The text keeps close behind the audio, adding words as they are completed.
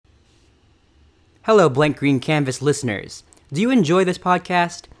Hello, Blank Green Canvas listeners. Do you enjoy this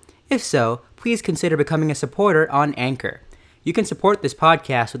podcast? If so, please consider becoming a supporter on Anchor. You can support this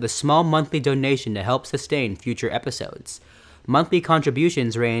podcast with a small monthly donation to help sustain future episodes. Monthly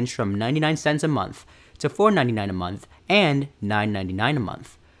contributions range from 99 cents a month to $4.99 a month and $9.99 a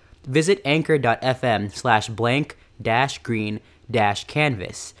month. Visit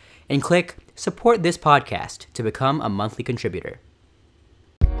anchor.fm/blank-green-canvas and click Support this podcast to become a monthly contributor.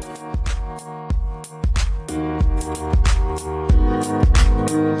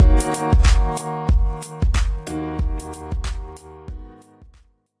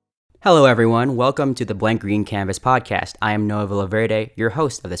 Hello, everyone. Welcome to the Blank Green Canvas podcast. I am Noah Villaverde, your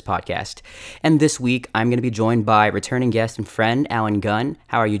host of this podcast. And this week, I'm going to be joined by returning guest and friend, Alan Gunn.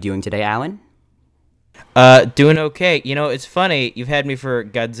 How are you doing today, Alan? Doing okay. You know, it's funny. You've had me for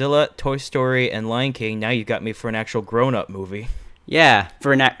Godzilla, Toy Story, and Lion King. Now you've got me for an actual grown-up movie. Yeah,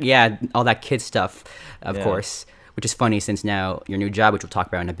 all that kid stuff, of course. Which is funny since now your new job, which we'll talk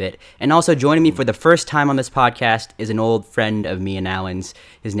about in a bit. And also joining me for the first time on this podcast is an old friend of me and Alan's.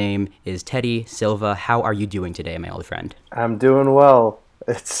 His name is Teddy Silva. How are you doing today, my old friend? I'm doing well.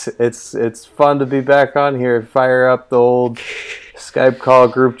 It's fun to be back on here. Fire up the old Skype call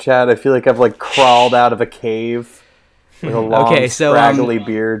group chat. I feel like I've crawled out of a cave with a long, scraggly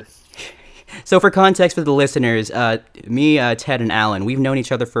beard. So for context for the listeners, me, Ted, and Alan, we've known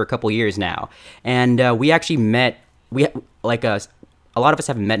each other for a couple years now, and we actually met. A lot of us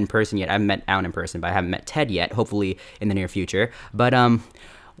haven't met in person yet. I haven't met Alan in person, but I haven't met Ted yet. Hopefully in the near future. But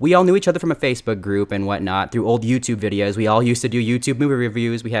we all knew each other from a Facebook group and whatnot through old YouTube videos. We all used to do YouTube movie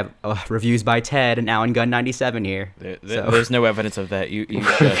reviews. We have reviews by Ted and Alan Gunn 97 here. There's no evidence of that. You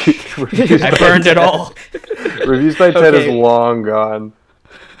I burned it all. Reviews by Ted is long gone.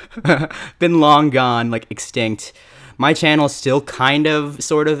 Been long gone, extinct. My channel's still kind of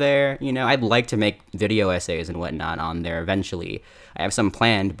sort of there. You know, I'd like to make video essays and whatnot on there eventually. I have some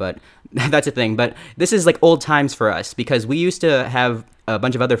planned, but that's a thing. But this is old times for us because we used to have a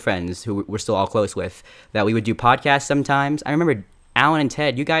bunch of other friends who we're still all close with that we would do podcasts sometimes. I remember Alan and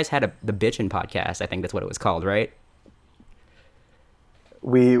Ted, you guys had the Bitchin' podcast. I think that's what it was called, right?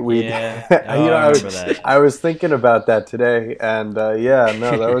 We yeah. That. I was thinking about that today, and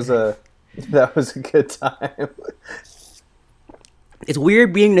that was a good time. It's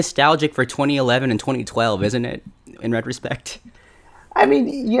weird being nostalgic for 2011 and 2012, isn't it? In retrospect. I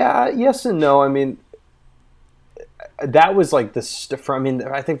mean, yeah, yes and no. I mean, that was I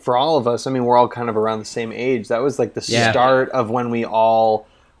think for all of us, we're all kind of around the same age. That was the start of when we all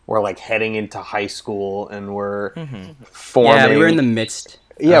were heading into high school and we're forming. Yeah, we were in the midst.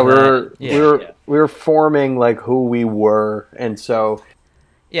 Yeah, we were forming who we were, and so.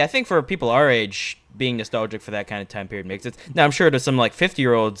 Yeah, I think for people our age, being nostalgic for that kind of time period makes it. Now, I'm sure to some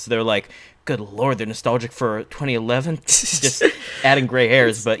 50-year-olds, they're like, "Good Lord, they're nostalgic for 2011." Just adding gray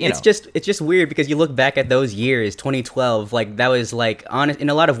hairs, but it's just weird because you look back at those years, 2012, that was honest in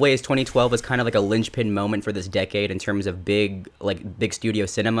a lot of ways. 2012 was kind of a linchpin moment for this decade in terms of big studio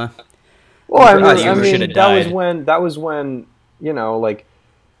cinema. Well, that was when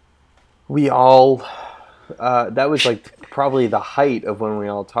we all. That was probably the height of when we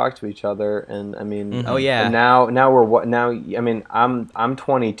all talked to each other, and oh yeah. And now we're what now? I'm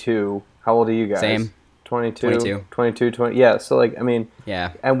 22. How old are you guys? Same. 22. 20. Yeah. So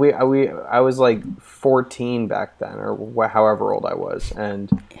yeah. And I was 14 back then, or however old I was,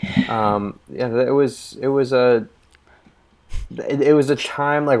 and it was a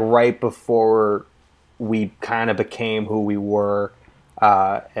time right before we kind of became who we were.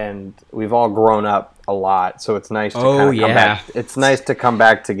 And we've all grown up a lot, so it's nice to come back. It's nice to come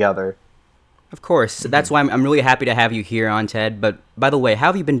back together. Of course. That's why I'm really happy to have you here on, Ted. But by the way, how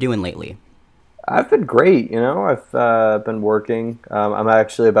have you been doing lately? I've been great. I've been working. I'm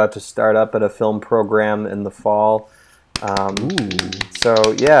actually about to start up at a film program in the fall. So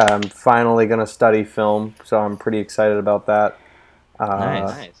yeah, I'm finally going to study film. So I'm pretty excited about that.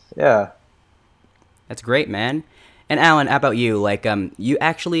 Nice. Yeah. That's great, man. And Alan, how about you? You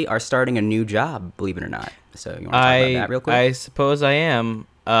actually are starting a new job, believe it or not. So you want to talk about that real quick? I suppose I am.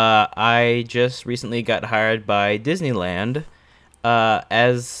 I just recently got hired by Disneyland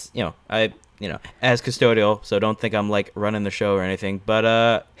as as custodial. So don't think I'm running the show or anything.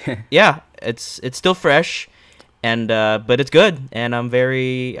 But yeah, it's still fresh, and but it's good, and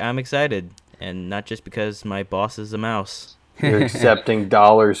I'm excited, and not just because my boss is a mouse. You're accepting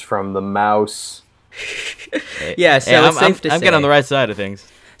dollars from the mouse. Yeah, so it's safe to say. I'm getting on the right side of things.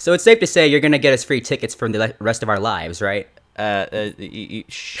 So it's safe to say you're going to get us free tickets for the rest of our lives, right? I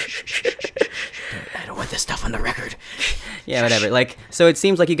don't want this stuff on the record. Yeah, whatever. Like, so it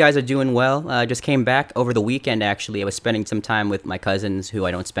seems like you guys are doing well. I just came back over the weekend, actually. I was spending some time with my cousins, who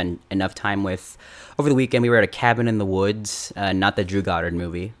I don't spend enough time with. Over the weekend, we were at a cabin in the woods, not the Drew Goddard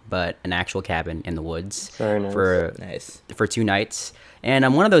movie, but an actual cabin in the woods. Very nice. For 2 nights.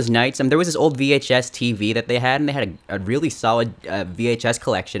 And one of those nights, there was this old VHS TV that they had, and they had a really solid VHS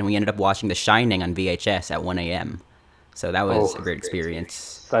collection. And we ended up watching The Shining on VHS at 1 a.m. So that was a great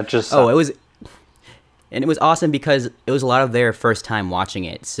experience. That just And it was awesome because it was a lot of their first time watching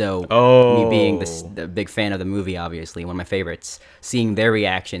it. So me being the big fan of the movie, obviously, one of my favorites, seeing their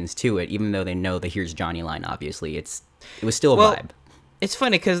reactions to it, even though they know the "Here's Johnny" line, obviously, it was still a vibe. It's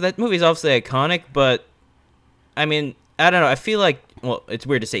funny because that movie's obviously iconic, but I mean, I don't know. I feel like, well, it's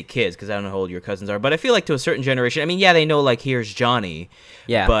weird to say kids because I don't know how old your cousins are, but I feel like to a certain generation, I mean, yeah, they know like "Here's Johnny,"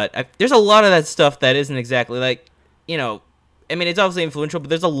 yeah, but there's a lot of that stuff that isn't exactly like, I mean, it's obviously influential, but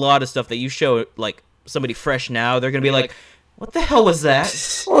there's a lot of stuff that you show like somebody fresh now, they're gonna be like, what the hell was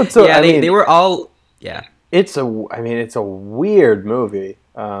that? Well, they were all it's a weird movie.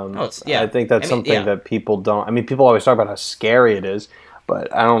 I think that's something that people don't. I mean, people always talk about how scary it is,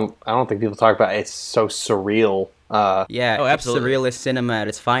 but I don't think people talk about it's so surreal. Absolutely. It's surrealist cinema at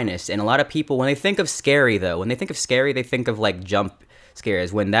its finest. And a lot of people, when they think of scary, they think of like jump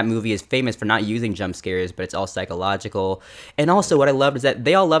scares, when that movie is famous for not using jump scares, but it's all psychological. And also what I loved is that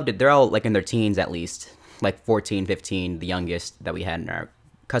they all loved it. They're all like in their teens, at least like 14, 15, the youngest that we had in our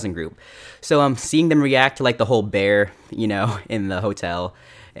cousin group. So seeing them react to like the whole bear, in the hotel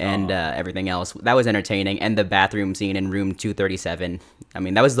and everything else, that was entertaining. And the bathroom scene in room 237, I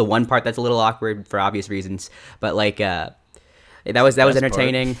mean, that was the one part that's a little awkward for obvious reasons, but like that was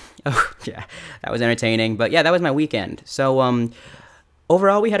entertaining. Oh yeah, that was entertaining. But yeah, that was my weekend. So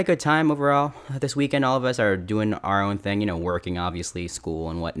overall, we had a good time. Overall, this weekend, all of us are doing our own thing, working, obviously, school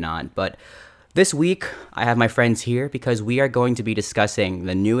and whatnot. But this week, I have my friends here because we are going to be discussing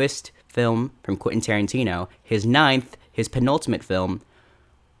the newest film from Quentin Tarantino, his penultimate film,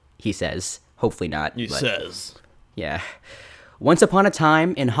 he says. Hopefully not. He says. Yeah. Once Upon a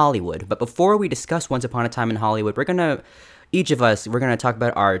Time in Hollywood. But before we discuss Once Upon a Time in Hollywood, we're going to talk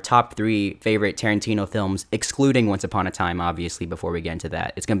about our top 3 favorite Tarantino films, excluding Once Upon a Time, obviously, before we get into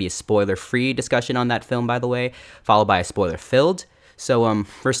that. It's going to be a spoiler-free discussion on that film, by the way, followed by a spoiler-filled. So,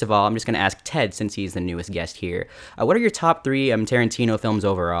 first of all, I'm just going to ask Ted, since he's the newest guest here. What are your top 3 Tarantino films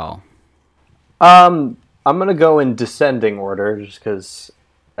overall? I'm going to go in descending order, just because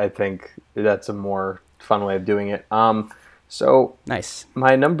I think that's a more fun way of doing it. So, nice.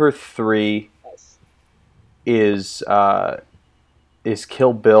 My number 3 is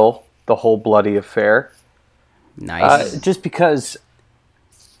Kill Bill, The Whole Bloody Affair. Nice. Just because,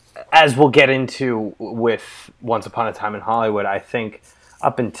 as we'll get into with Once Upon a Time in Hollywood, I think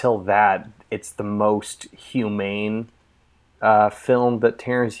up until that, it's the most humane film that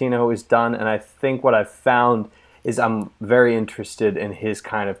Tarantino has done. And I think what I've found is I'm very interested in his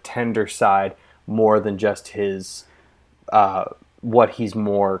kind of tender side more than just his, what he's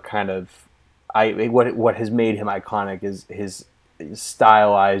more kind of, what has made him iconic is his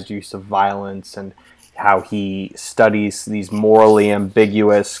stylized use of violence and how he studies these morally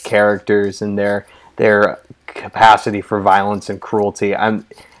ambiguous characters and their capacity for violence and cruelty.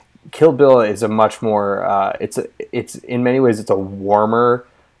 Kill Bill is a much more it's in many ways it's a warmer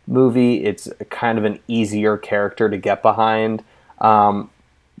movie. It's kind of an easier character to get behind,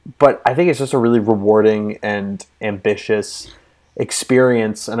 but I think it's just a really rewarding and ambitious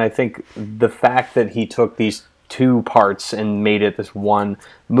experience. And I think the fact that he took these 2 parts and made it this one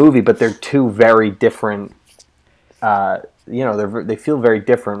movie, but they're 2 very different, they feel very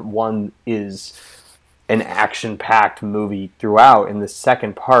different. One is an action-packed movie throughout, and the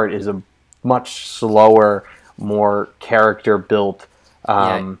second part is a much slower, more character-built.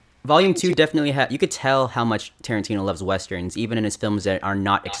 Volume 2 definitely you could tell how much Tarantino loves Westerns, even in his films that are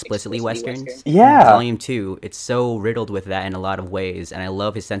not explicitly Westerns. Yeah. Volume 2, it's so riddled with that in a lot of ways, and I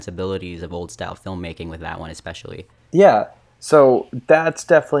love his sensibilities of old-style filmmaking with that one especially. Yeah, so that's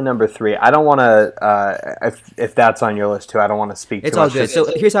definitely number 3. I don't want to, if that's on your list too, I don't want to speak It's too much. It's all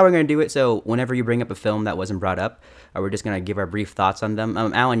good. So here's how we're going to do it. So whenever you bring up a film that wasn't brought up, we're just going to give our brief thoughts on them.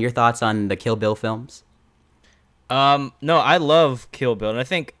 Alan, your thoughts on the Kill Bill films? No, I love Kill Bill, and I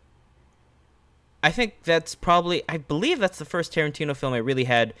think that's probably, I believe that's the first Tarantino film I really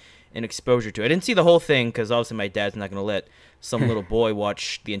had an exposure to. I didn't see the whole thing because obviously my dad's not going to let some little boy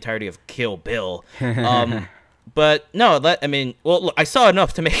watch the entirety of Kill Bill. But no, look, I saw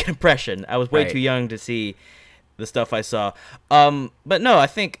enough to make an impression. I was way too young to see the stuff I saw. But no, I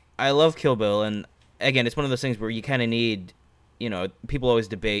think I love Kill Bill, and again, it's one of those things where you kind of need, people always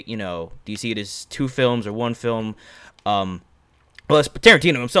debate, do you see it as two films or one film? Well, as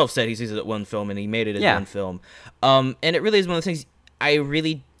Tarantino himself said, he sees it as one film, and he made it as one film. And it really is one of those things I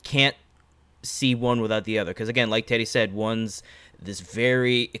really can't see one without the other. Because, again, like Teddy said, one's this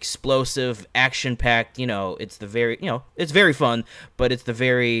very explosive, action-packed, it's it's very fun, but it's the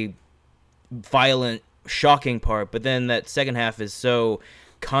very violent, shocking part. But then that second half is so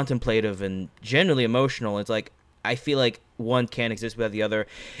contemplative and genuinely emotional. It's like, I feel like one can't exist without the other.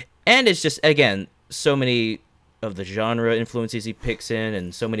 And it's just, again, so many of the genre influences he picks in,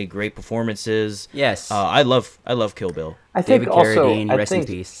 and so many great performances. Yes, I love Kill Bill. I think David also, Carradine, rest in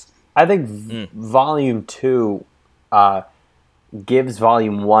peace. I think Volume 2 gives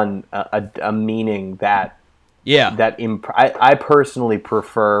Volume 1 a meaning that I personally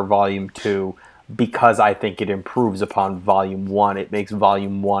prefer Volume 2 because I think it improves upon Volume 1. It makes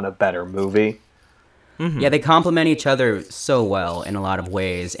Volume 1 a better movie. Yeah, they complement each other so well in a lot of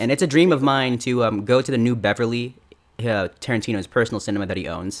ways. And it's a dream of mine to go to the New Beverly, Tarantino's personal cinema that he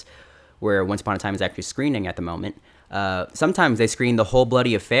owns, where Once Upon a Time is actually screening at the moment. Sometimes they screen the whole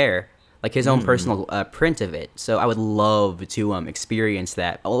bloody affair, like his own personal print of it. So I would love to experience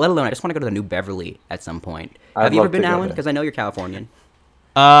that. Let alone, I just want to go to the New Beverly at some point. Have you ever been, Alan? Because I know you're Californian.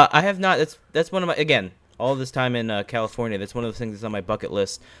 I have not. That's one of my, again, all this time in California, that's one of the things that's on my bucket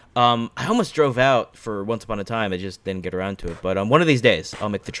list. I almost drove out for Once Upon a Time. I just didn't get around to it. But one of these days, I'll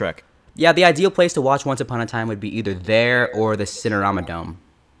make the trek. Yeah, the ideal place to watch Once Upon a Time would be either there or the Cinerama Dome.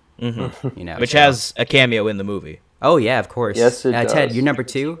 Which has a cameo in the movie. Oh, yeah, of course. Yes, it does. Ted, you're number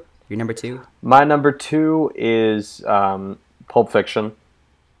two? Your number two? My number 2 is Pulp Fiction.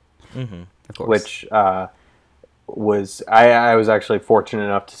 Of course. Which I was actually fortunate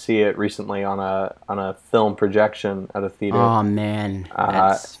enough to see it recently on a film projection at a theater. Oh man,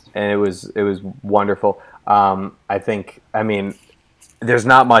 and it was wonderful. I mean, there's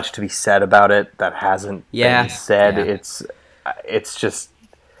not much to be said about it that hasn't been said. Yeah. It's just,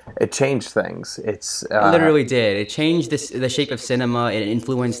 it changed things. It literally did. It changed the shape of cinema. It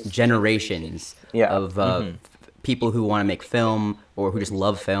influenced generations of people who want to make film or who just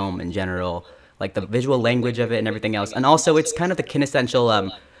love film in general. Like the visual language of it and everything else. And also it's kind of the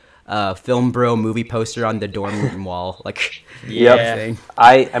quintessential film bro movie poster on the dorm room wall. Like, yep.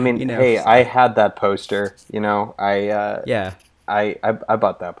 I mean, hey, I had that poster, I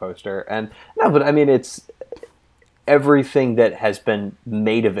bought that poster. And no, but I mean, it's everything that has been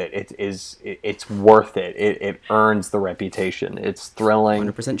made of it. It's worth it. It earns the reputation. It's thrilling.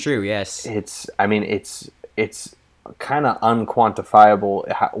 100% true. Yes. It's kind of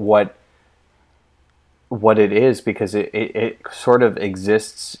unquantifiable what it is, because it sort of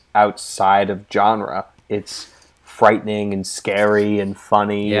exists outside of genre. It's frightening and scary and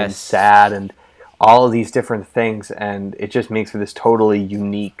funny and sad and all of these different things, and it just makes for this totally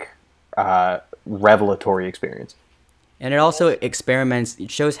unique, revelatory experience. And it also experiments, it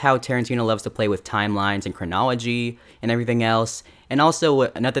shows how Tarantino loves to play with timelines and chronology and everything else. And also,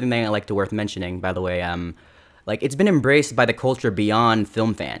 another thing I like to worth mentioning, by the way, like, it's been embraced by the culture beyond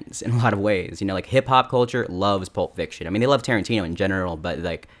film fans in a lot of ways. Like, hip-hop culture loves Pulp Fiction. I mean, they love Tarantino in general, but,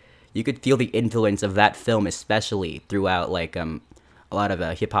 like, you could feel the influence of that film especially throughout, like, a lot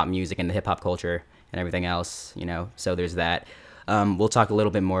of hip-hop music and the hip-hop culture and everything else, So there's that. We'll talk a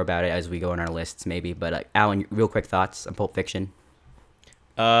little bit more about it as we go on our lists, maybe. But, Alan, real quick thoughts on Pulp Fiction?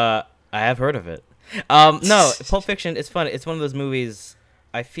 I have heard of it. No, Pulp Fiction, it's fun. It's one of those movies,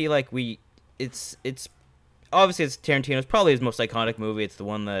 I feel like it's obviously it's Tarantino's probably his most iconic movie. It's the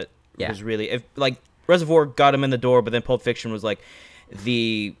one that was really, Reservoir got him in the door, but then Pulp Fiction was like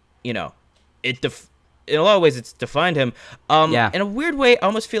in a lot of ways it's defined him. In a weird way, I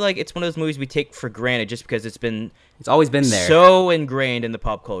almost feel like it's one of those movies we take for granted just because it's always been there, so ingrained in the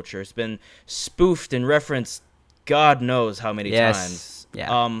pop culture. It's been spoofed and referenced God knows how many times.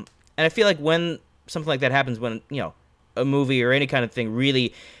 Yeah. And I feel like when something like that happens, when a movie or any kind of thing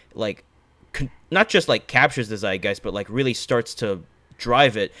really not just captures the zeitgeist, but really starts to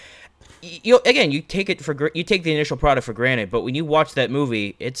drive it. You take the initial product for granted, but when you watch that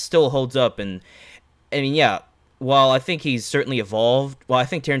movie, it still holds up. And I mean, while I think he's certainly evolved, I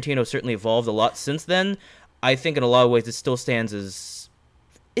think Tarantino certainly evolved a lot since then. I think in a lot of ways it still stands as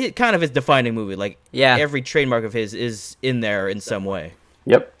it kind of his defining movie. Every trademark of his is in there in some way.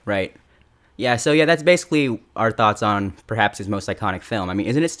 Yep. Right. Yeah, so that's basically our thoughts on perhaps his most iconic film. I mean,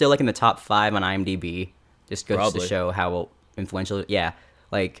 isn't it still in the top 5 on IMDb? Just goes Probably. to show how influential. Yeah,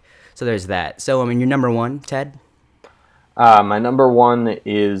 so there's that. So I mean, your number 1, Ted? My number 1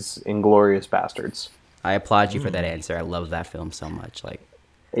 is Inglourious Bastards. I applaud you for that answer. I love that film so much. I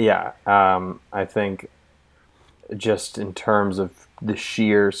think just in terms of the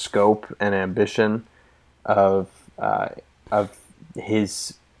sheer scope and ambition of of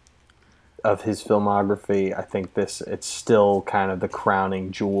his filmography. I think it's still kind of the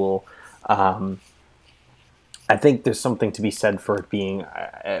crowning jewel. I think there's something to be said for it being,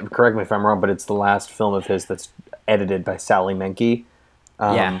 correct me if I'm wrong, but it's the last film of his that's edited by Sally Menke.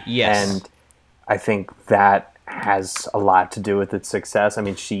 Yes. And I think that has a lot to do with its success. I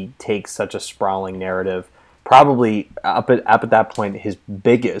mean, she takes such a sprawling narrative, probably up at that point his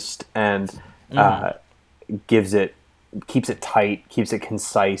biggest, and keeps it tight, keeps it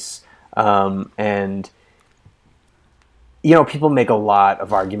concise, and people make a lot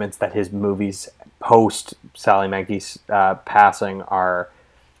of arguments that his movies post Sally Menke's passing are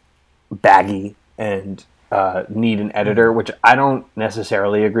baggy and need an editor, which I don't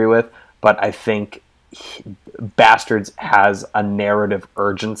necessarily agree with, but I think Bastards has a narrative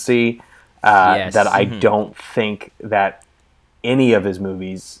urgency that I don't think that any of his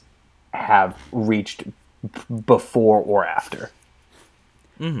movies have reached before or after.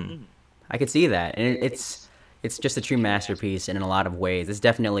 I could see that, and it's just a true masterpiece in a lot of ways. It's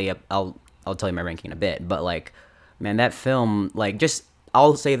definitely I'll tell you my ranking in a bit, but like, man, that film, like, just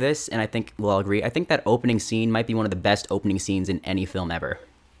I'll say this, and I think we'll all agree. I think that opening scene might be one of the best opening scenes in any film ever.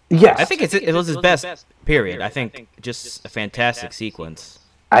 Yes, I think it was his best. Period. I think just a fantastic sequence.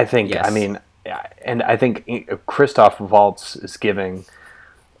 I think. Yes. I mean, and I think Christoph Waltz is giving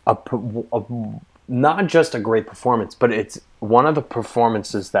a not just a great performance, but it's one of the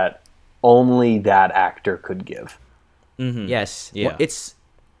performances that only that actor could give. Yes. Yeah. Well, it's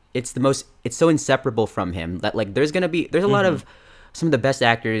so inseparable from him that, like, there's a lot of some of the best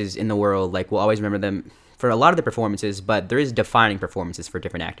actors in the world, like, we'll always remember them for a lot of the performances, but there is defining performances for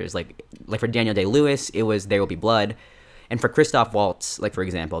different actors. Like for Daniel Day-Lewis, it was There Will Be Blood, and for Christoph Waltz, like, for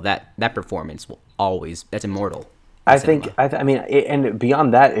example, that performance that's immortal. I mean, and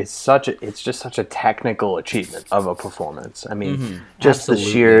beyond that, it's just such a technical achievement of a performance. I mean, just Absolutely.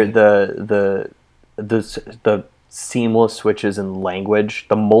 the sheer the seamless switches in language,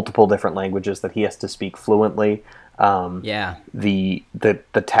 the multiple different languages that he has to speak fluently. The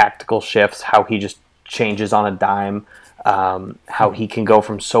tactical shifts, how he just changes on a dime, how he can go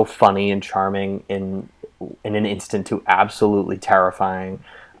from so funny and charming in an instant to absolutely terrifying.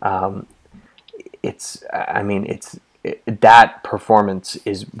 That performance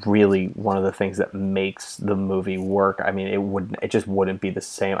is really one of the things that makes the movie work. I mean, it just wouldn't be the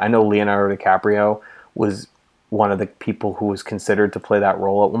same. I know Leonardo DiCaprio was one of the people who was considered to play that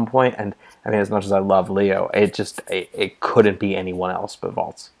role at one point, and I mean, as much as I love Leo, it couldn't be anyone else but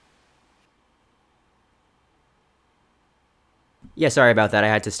Waltz. Yeah, sorry about that. I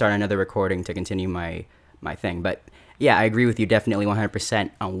had to start another recording to continue my thing, but yeah, I agree with you definitely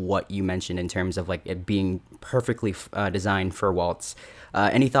 100% on what you mentioned in terms of, like, it being perfectly designed for Waltz.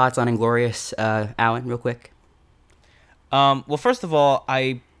 Any thoughts on Inglourious, Alan, real quick? Well, first of all,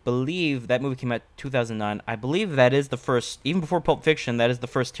 I believe that movie came out 2009. I believe that is the first, even before Pulp Fiction, that is the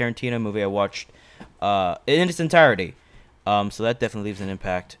first Tarantino movie I watched in its entirety. So that definitely leaves an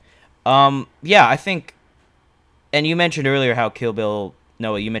impact. Yeah, I think, and you mentioned earlier how Kill Bill,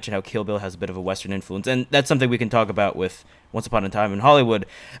 Noah, you mentioned how Kill Bill has a bit of a Western influence, and that's something we can talk about with Once Upon a Time in Hollywood.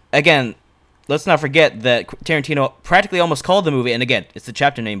 Again, let's not forget that Tarantino practically almost called the movie, and again, it's the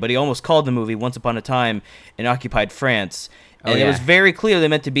chapter name, but he almost called the movie Once Upon a Time in Occupied France. And it was very clearly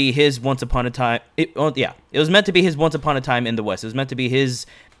meant to be his Once Upon a Time. It was meant to be his Once Upon a Time in the West. It was meant to be his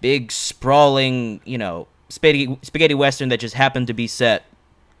big, sprawling, spaghetti Western that just happened to be set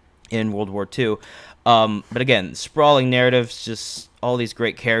in World War II. But again, sprawling narratives, just all these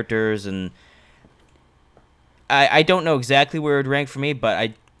great characters, and I don't know exactly where it would rank for me,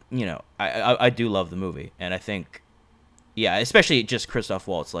 but I do love the movie, and I think, yeah, especially just Christoph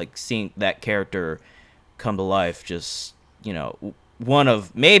Waltz, like, seeing that character come to life, just, one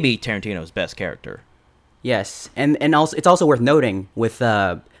of maybe Tarantino's best character. Yes, and also it's also worth noting with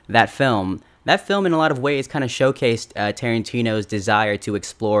that film. That film, in a lot of ways, kind of showcased Tarantino's desire to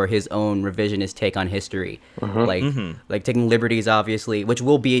explore his own revisionist take on history, like taking liberties, obviously, which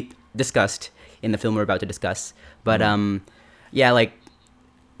will be discussed in the film we're about to discuss. But yeah, like,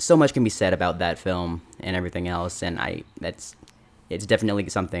 so much can be said about that film and everything else, and it's definitely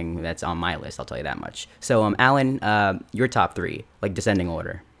something that's on my list. I'll tell you that much. So, Alan, your top three, like, descending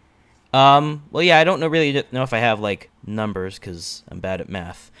order. Well, yeah, I don't really know if I have, like, numbers because I'm bad at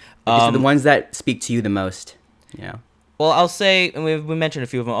math. Just the ones that speak to you the most, Well, I'll say, and we mentioned a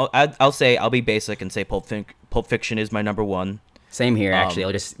few of them. I'll say, I'll be basic and say Pulp Fiction is my number one. Same here, actually.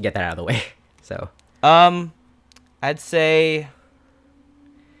 I'll just get that out of the way. So, I'd say,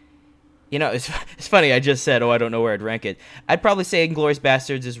 it's funny. I just said, I don't know where I'd rank it. I'd probably say Inglourious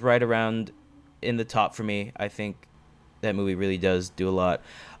Bastards is right around in the top for me. I think that movie really does do a lot.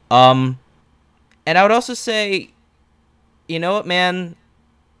 And I would also say, you know what, man?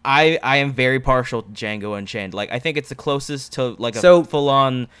 I am very partial to Django Unchained. Like, I think it's the closest to like a full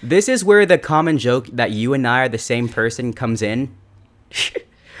on. This is where the common joke that you and I are the same person comes in.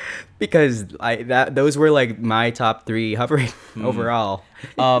 Because those were like my top 3 hovering overall.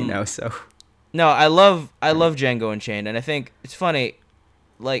 So. No, I love Django Unchained, and I think it's funny.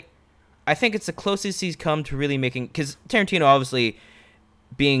 Like, I think it's the closest he's come to really making, because Tarantino, obviously,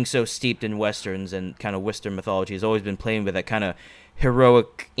 being so steeped in westerns and kind of Western mythology, has always been playing with that kind of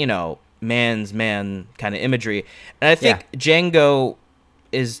heroic, man's man kind of imagery. And I think Django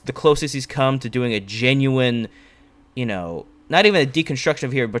is the closest he's come to doing a genuine, not even a deconstruction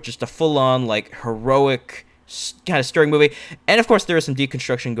of hero, but just a full-on, like, heroic kind of stirring movie. And, of course, there is some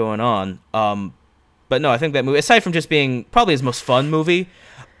deconstruction going on. But, no, I think that movie, aside from just being probably his most fun movie,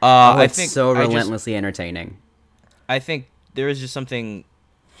 I think so relentlessly entertaining. I think there is just something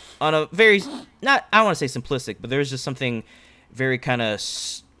on a very, I don't want to say simplistic, but there is just something very kind of,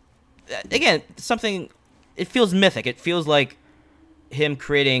 again, something, it feels mythic. It feels like him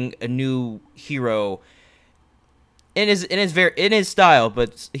creating a new hero in his style,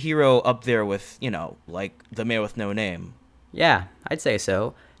 but hero up there with, like The Man with No Name. Yeah, I'd say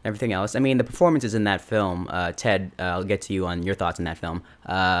so. Everything else. I mean, the performances in that film, Ted, I'll get to you on your thoughts in that film.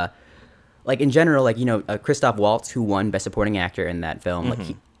 Like, in general, like, Christoph Waltz, who won Best Supporting Actor in that film,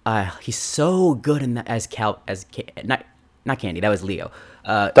 like, he's so good in that not Candy, that was Leo.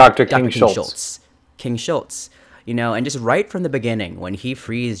 Dr. King Schultz. King Schultz. And just right from the beginning, when he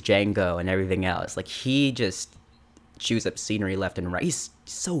frees Django and everything else, like, he just chews up scenery left and right. He's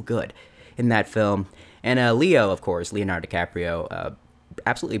so good in that film. And Leo, of course, Leonardo DiCaprio,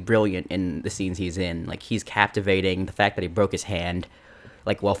 absolutely brilliant in the scenes he's in. Like, he's captivating. The fact that he broke his hand,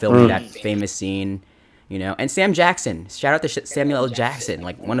 like, while filming that famous scene, And Sam Jackson. Shout out to Samuel L. Jackson.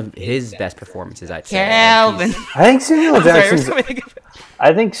 Like, one of his best performances, I'd say. Calvin. I think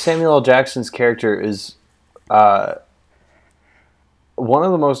Samuel L. Jackson's character is one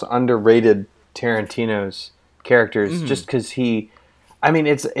of the most underrated Tarantino's characters, just because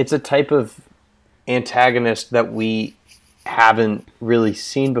it's a type of antagonist that we haven't really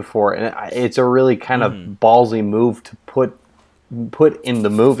seen before, and it's a really kind of ballsy move to put in the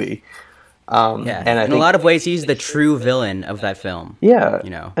movie. And I think in a lot of ways, he's the true villain of that film. Yeah,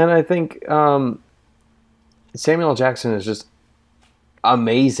 and I think Samuel L. Jackson is just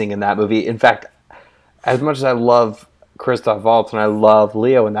amazing in that movie. In fact, as much as I love Christoph Waltz and I love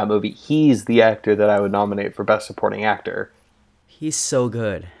Leo in that movie, he's the actor that I would nominate for Best Supporting Actor. He's so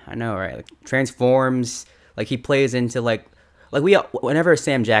good. I know, right? Like, transforms. Like, he plays into whenever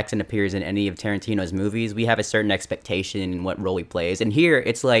Sam Jackson appears in any of Tarantino's movies, we have a certain expectation in what role he plays. And here,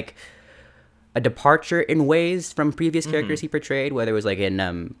 it's like a departure in ways from previous characters he portrayed, whether it was like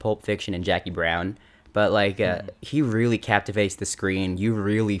in Pulp Fiction and Jackie Brown. But like, he really captivates the screen. You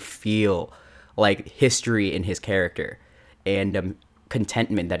really feel like history in his character and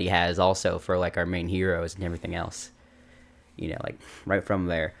contentment that he has also for like our main heroes and everything else. Like right from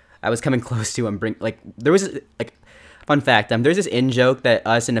there, I was coming close to him. There was like, fun fact, there's this in-joke that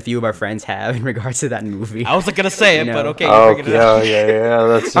us and a few of our friends have in regards to that movie. I wasn't gonna say it, but okay.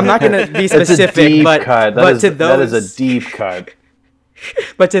 Yeah. I'm not gonna be specific, but that is a deep cut.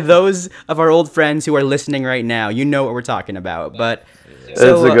 But to those of our old friends who are listening right now, you know what we're talking about. But it's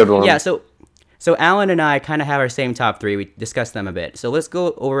a good one. Yeah. So Alan and I kind of have our same top 3. We discussed them a bit. So let's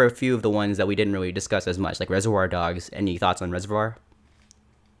go over a few of the ones that we didn't really discuss as much, like Reservoir Dogs. Any thoughts on Reservoir?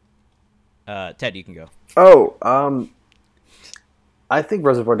 Ted, you can go. I think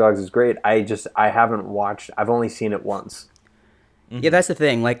Reservoir Dogs is great. I haven't watched. I've only seen it once. Yeah, that's the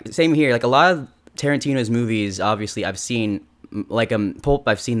thing. Like, same here. Like, a lot of Tarantino's movies, obviously, I've seen. Like, Pulp,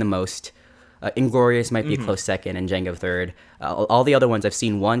 I've seen the most. Inglourious might be a close second, and Django third. All the other ones I've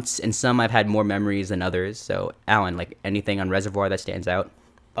seen once, and some I've had more memories than others. So, Alan, like, anything on Reservoir that stands out?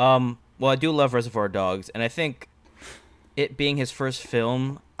 Well, I do love Reservoir Dogs, and I think it being his first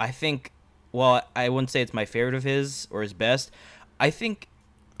film, I think, well, I wouldn't say it's my favorite of his or his best. I think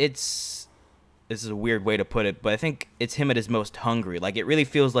this is a weird way to put it, but I think it's him at his most hungry. Like, it really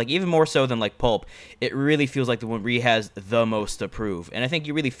feels like, even more so than like Pulp, it really feels like the one where he has the most to prove. And I think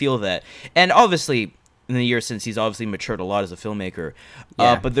you really feel that. And obviously, in the years since, he's obviously matured a lot as a filmmaker.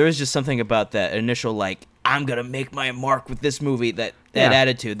 Yeah. But there is just something about that initial, like, I'm going to make my mark with this movie, that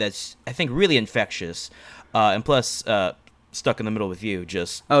attitude that's, I think, really infectious. And plus, Stuck in the Middle with You,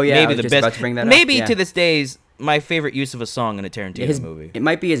 just maybe the best. About to bring that maybe up. to this day's my favorite use of a song in a Tarantino movie. It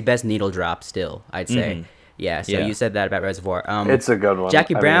might be his best needle drop still, I'd say. Yeah, so you said that about Reservoir. It's a good one.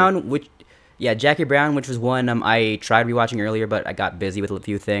 Jackie Brown, which was one I tried rewatching earlier, but I got busy with a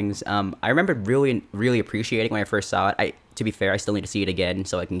few things. I remember really, really appreciating when I first saw it. To be fair, I still need to see it again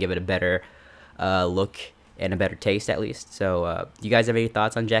so I can give it a better look and a better taste, at least. So, do you guys have any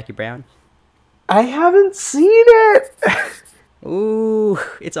thoughts on Jackie Brown? I haven't seen it. Ooh,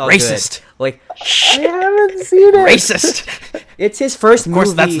 it's all racist. Good. Like, I haven't seen it. Racist. It's his first movie. Of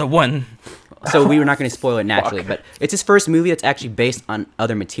course, that's the one. So we were not going to spoil it naturally, but it's his first movie that's actually based on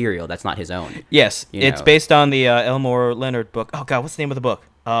other material that's not his own. Yes, it's based on the Elmore Leonard book. Oh God, what's the name of the book?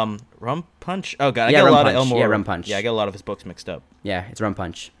 Rum Punch. Oh God, I get a lot of Elmore. Yeah, Rum Punch. Yeah, I get a lot of his books mixed up. Yeah, it's Rum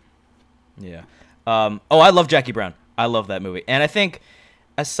Punch. Yeah. I love Jackie Brown. I love that movie, and I think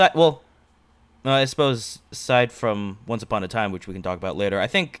I suppose aside from Once Upon a Time, which we can talk about later, I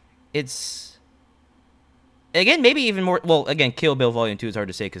think it's again maybe even more. Well, again, Kill Bill Volume 2 is hard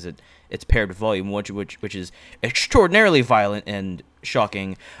to say because it's paired with Volume 1, which is extraordinarily violent and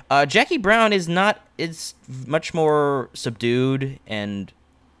shocking. Jackie Brown is not. It's much more subdued and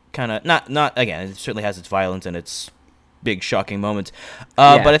kind of not again. It certainly has its violence and its big shocking moments,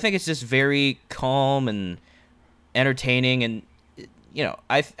 but I think it's just very calm and entertaining, and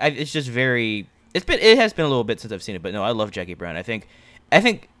it's just very. It has been a little bit since I've seen it, but no, I love Jackie Brown. I think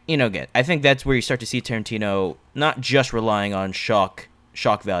again, I think that's where you start to see Tarantino not just relying on shock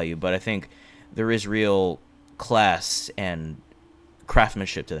value, but I think there is real class and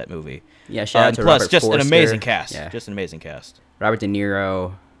craftsmanship to that movie. Yeah, shout out to plus Robert just Forster. an amazing cast. Yeah. Just an amazing cast. Robert De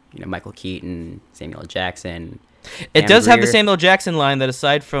Niro, Michael Keaton, Samuel L. Jackson. It does have the Samuel L. Jackson line that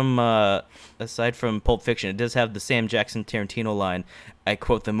aside from Pulp Fiction, it does have the Sam Jackson Tarantino line I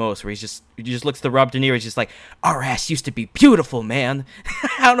quote the most, where he just looks at the Robert De Niro, he's just like, "Our ass used to be beautiful, man."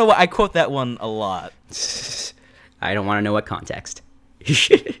 I don't know why I quote that one a lot. I don't want to know what context.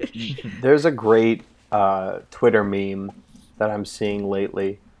 There's a great Twitter meme that I'm seeing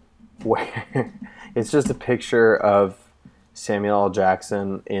lately where it's just a picture of Samuel L.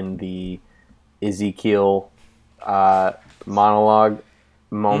 Jackson in the Ezekiel monologue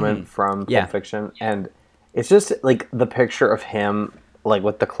moment from Pulp Fiction, and it's just like the picture of him like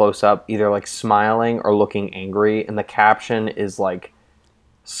with the close-up either like smiling or looking angry, and the caption is like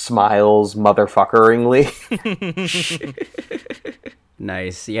smiles motherfuckeringly.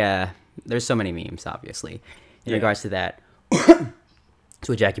 Nice. Yeah, there's so many memes obviously in regards to that.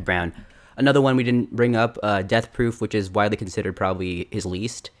 So Jackie Brown, another one we didn't bring up, Death Proof, which is widely considered probably his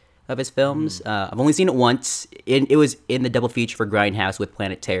least of his films. I've only seen it once. It was in the double feature for Grindhouse with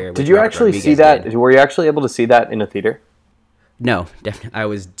Planet Terror. Did you actually see that? Were you actually able to see that in a theater? No, definitely. I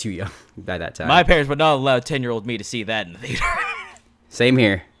was too young by that time. My parents would not allow 10-year-old me to see that in the theater. Same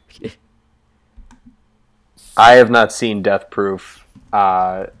here. I have not seen Death Proof.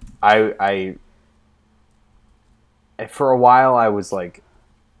 I for a while I was like,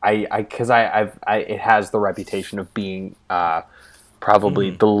 because it has the reputation of being probably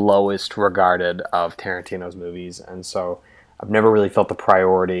the lowest regarded of Tarantino's movies, and so I've never really felt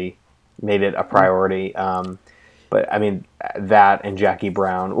made it a priority. But I mean, that and Jackie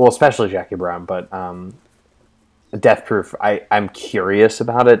Brown, well, especially Jackie Brown, but Death Proof, I'm curious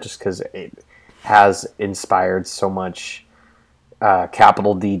about it just because it has inspired so much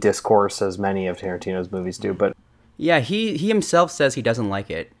capital D discourse, as many of Tarantino's movies do. But yeah, he himself says he doesn't like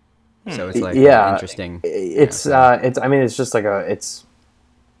it, so it's like interesting. It's I mean, it's just like it's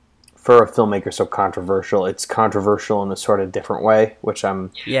for a filmmaker so controversial. It's controversial in a sort of different way, which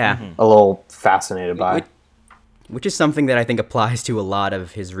I'm a little fascinated by. Which is something that I think applies to a lot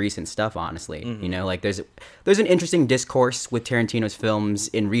of his recent stuff, honestly. Like there's an interesting discourse with Tarantino's films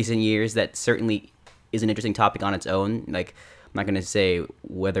in recent years that certainly is an interesting topic on its own. Like, I'm not going to say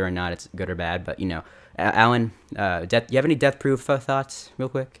whether or not it's good or bad, but, Alan, you have any Death Proof thoughts, real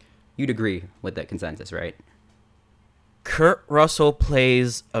quick? You'd agree with that consensus, right? Kurt Russell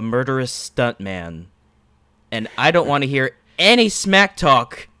plays a murderous stuntman, and I don't want to hear any smack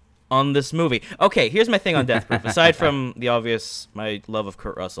talk on this movie. Okay, here's my thing on Death Proof. Aside from the obvious, my love of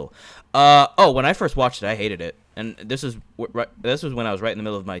Kurt Russell. When I first watched it, I hated it, and this was when I was right in the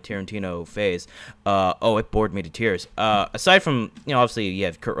middle of my Tarantino phase. It bored me to tears. Aside from obviously you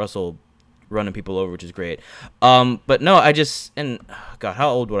have Kurt Russell running people over, which is great. But no, God, how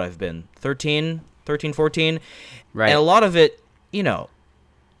old would I have been? 13, 14? Right. And a lot of it,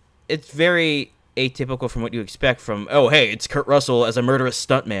 it's very atypical from what you expect from, it's Kurt Russell as a murderous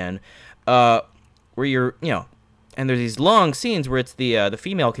stuntman, where you're, and there's these long scenes where it's the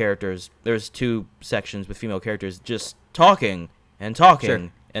female characters. There's two sections with female characters just talking and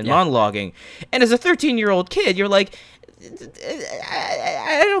and monologuing. And as a 13-year-old kid, you're like,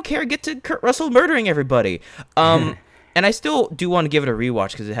 I don't care. Get to Kurt Russell murdering everybody. And I still do want to give it a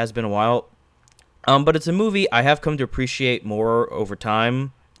rewatch because it has been a while. But it's a movie I have come to appreciate more over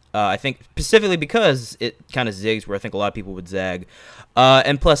time. I think specifically because it kind of zigs where I think a lot of people would zag.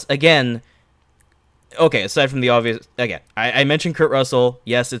 And plus, again, okay, aside from the obvious, again, I mentioned Kurt Russell.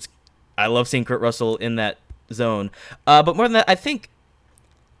 Yes, I love seeing Kurt Russell in that zone. But more than that, I think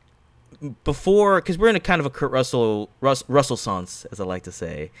before, because we're in a kind of a Kurt Russell-sance, as I like to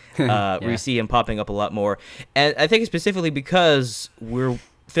say, where you see him popping up a lot more. And I think specifically because we're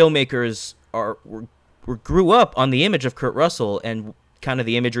filmmakers we grew up on the image of Kurt Russell and kind of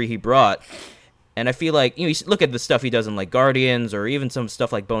the imagery he brought. And I feel like, you look at the stuff he does in like Guardians or even some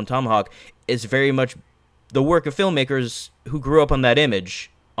stuff like Bone Tomahawk is very much the work of filmmakers who grew up on that image,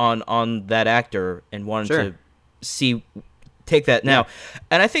 on that actor, and wanted to take that now.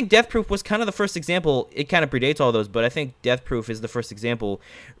 And I think Death Proof was kind of the first example. It kind of predates all those, but I think Death Proof is the first example,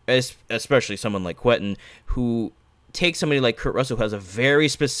 especially someone like Quentin, who takes somebody like Kurt Russell, who has a very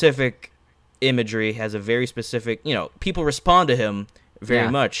specific imagery, has a very specific, people respond to him very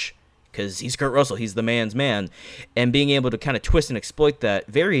much because he's Kurt Russell, he's the man's man, and being able to kind of twist and exploit that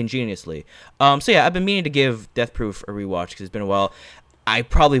very ingeniously. So yeah, I've been meaning to give Death Proof a rewatch because it's been a while. I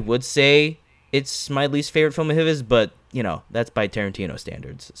probably would say it's my least favorite film of his, but that's by Tarantino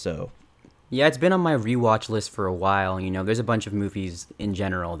standards. So yeah, it's been on my rewatch list for a while. There's a bunch of movies in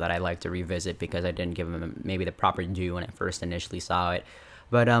general that I like to revisit because I didn't give them maybe the proper due when I first initially saw it.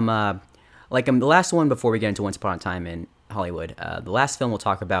 But the last one before we get into Once Upon a Time in Hollywood, the last film we'll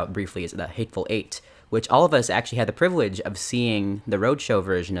talk about briefly is The Hateful Eight, which all of us actually had the privilege of seeing the roadshow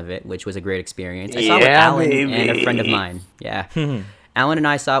version of it, which was a great experience. I saw it with Alan and a friend of mine. Yeah. Alan and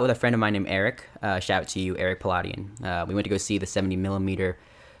I saw it with a friend of mine named Eric. Shout out to you, Eric Palladian. We went to go see the 70mm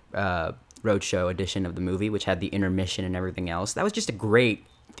roadshow edition of the movie, which had the intermission and everything else. That was just a great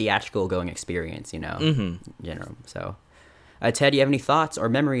theatrical going experience, in general. So, Ted, do you have any thoughts or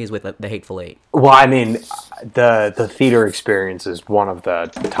memories with The Hateful Eight? Well, I mean, the theater experience is one of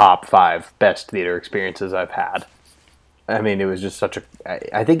the top 5 best theater experiences I've had. I mean, it was just such a...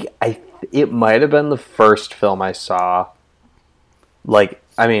 I think it might have been the first film I saw,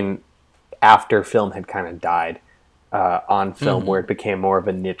 after film had kind of died on film, where it became more of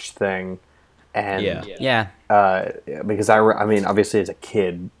a niche thing. And because obviously as a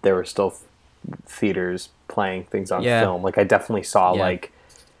kid, there were still theaters playing things on film. I definitely saw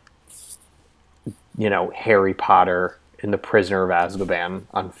Harry Potter and The Prisoner of Azkaban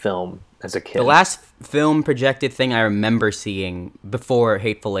on film as a kid. The last film projected thing I remember seeing before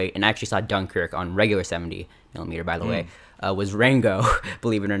Hateful Eight, and I actually saw Dunkirk on regular 70mm, by the way, was Rango,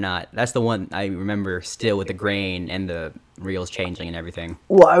 believe it or not. That's the one I remember still, with the grain and the reels changing and everything.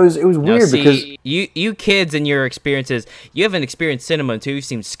 Well, it was weird because you kids and your experiences, you haven't experienced cinema until you've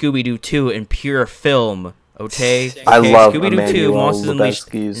seen Scooby-Doo 2 in pure film. Okay. I love Scooby-Doo 2, Monsters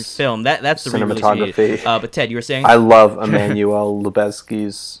Unleashed in Lubezki's film. That's the cinematography. But Ted, you were saying? I love Emmanuel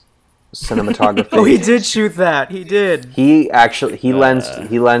Lubezki's cinematography. Oh, he did shoot that. He did. He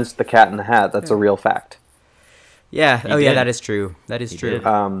lensed The Cat in the Hat. That's a real fact. Yeah. Yeah, that is true. That is true.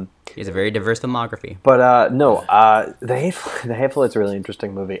 Did. He has a very diverse filmography. But The Hateful Eight's a really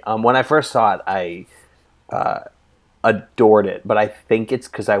interesting movie. When I first saw it, I adored it, but I think it's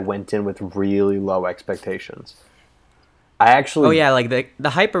because I went in with really low expectations. The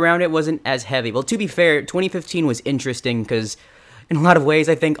hype around it wasn't as heavy. Well, to be fair, 2015 was interesting because in a lot of ways,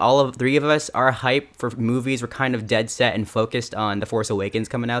 I think all 3 of us, our hype for movies were kind of dead set and focused on The Force Awakens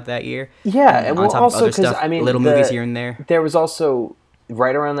coming out that year. Yeah, and on top also of other stuff, little movies here and there. There was also,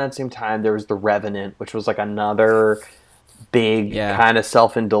 right around that same time, there was The Revenant, which was another big, kind of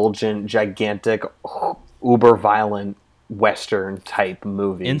self-indulgent, gigantic, uber-violent Western type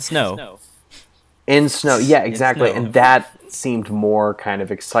movie. In snow. Yeah, exactly. And that seemed more kind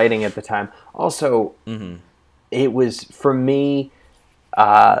of exciting at the time. Also, it was, for me,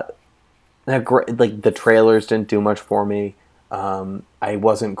 the trailers didn't do much for me. I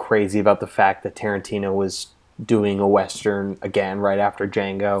wasn't crazy about the fact that Tarantino was doing a Western again right after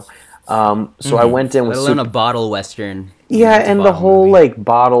Django. So I went in with... Let alone a bottle Western. Yeah, and the whole movie.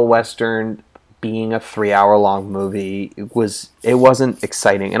 Bottle Western being a 3-hour-long movie, it wasn't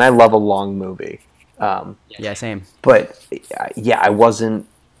exciting. And I love a long movie. Yeah, same. But, I wasn't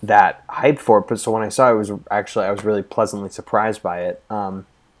that hyped for it. But so when I saw it, I was really pleasantly surprised by it. On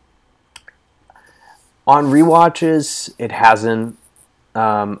rewatches, it hasn't...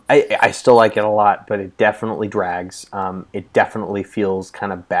 I still like it a lot, but it definitely drags. It definitely feels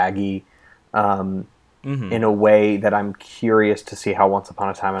kind of baggy. in a way that I'm curious to see how Once Upon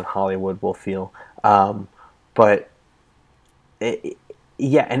a Time in Hollywood will feel. But it's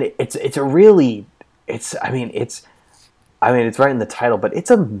a really it's right in the title, but it's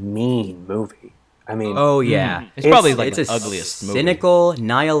a mean movie. I mean, oh yeah, it's probably like it's the a ugliest movie. cynical,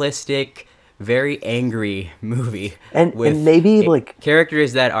 nihilistic, very angry movie, and with maybe like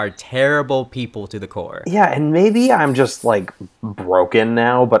characters that are terrible people to the core. Yeah, and maybe I'm just like broken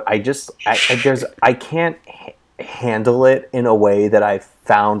now, but I can't handle it in a way that I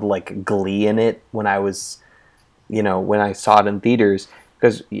found like glee in it when I was, when I saw it in theaters,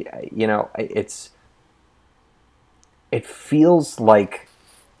 because it feels like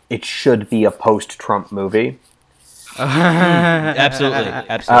it should be a post-Trump movie. Absolutely.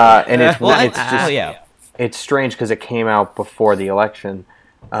 And Yeah. It's strange because it came out before the election.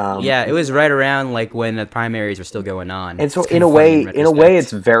 Yeah, it was right around like when the primaries were still going on. And so in a way,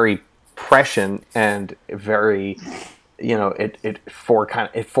 it's very prescient and very, it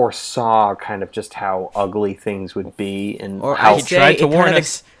foresaw kind of just how ugly things would be, and Or how I tried to warn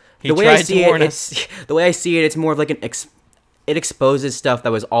us. The way I see it, it's more of like it exposes stuff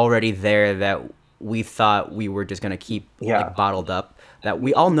that was already there that we thought we were just gonna keep like bottled up, that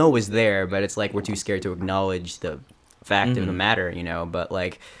we all know was there, but it's like we're too scared to acknowledge the fact of the matter, But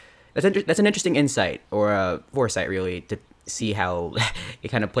like that's an interesting insight, or a foresight, really, to see how it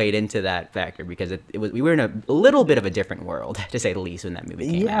kind of played into that factor, because we were in a little bit of a different world, to say the least, when that movie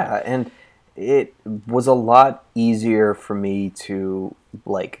came out. Yeah, and it was a lot easier for me to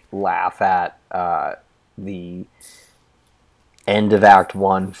like laugh at the end of Act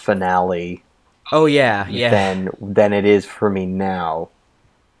 1 finale. Oh yeah. Than it is for me now.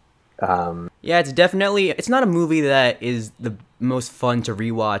 Yeah, it's not a movie that is the most fun to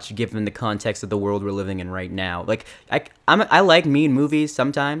rewatch given the context of the world we're living in right now. Like I like mean movies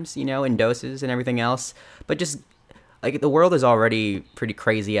sometimes, in doses and everything else, but just like the world is already pretty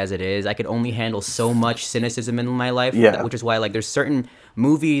crazy as it is. I could only handle so much cynicism in my life, which is why like there's certain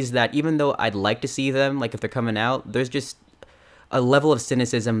movies that, even though I'd like to see them, like if they're coming out, there's just a level of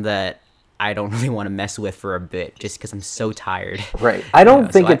cynicism that I don't really want to mess with for a bit, just because I'm so tired. Right. I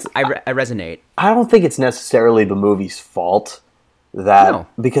don't think it's... I resonate. I don't think it's necessarily the movie's fault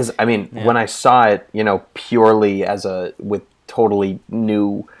because, I mean, when I saw it, purely with totally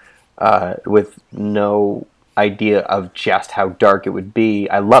new, with no idea of just how dark it would be,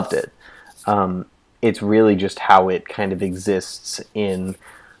 I loved it. It's really just how it kind of exists in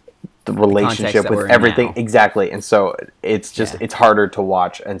the relationship with everything. Exactly. And so it's just it's harder to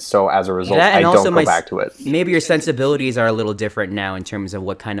watch, and so as a result I don't go back to it. Maybe your sensibilities are a little different now in terms of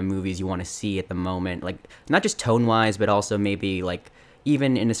what kind of movies you want to see at the moment, like not just tone wise, but also maybe like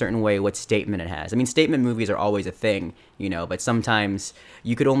even in a certain way what statement it has. I mean, statement movies are always a thing, but sometimes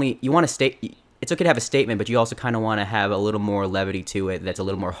you want to state, it's okay to have a statement, but you also kind of want to have a little more levity to it that's a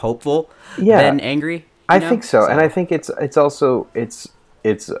little more hopeful than angry. I think so. And I think it's also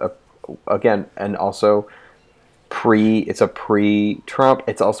again, and also it's a pre-Trump.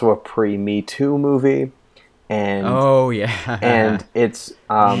 It's also a pre-Me Too movie, and and it's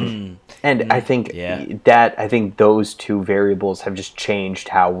and I think I think those two variables have just changed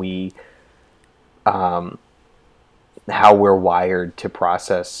how we're wired to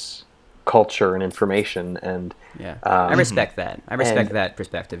process culture and information, and I respect that. I respect that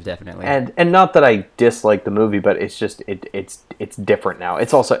perspective, definitely. And not that I dislike the movie, but it's just it's different now.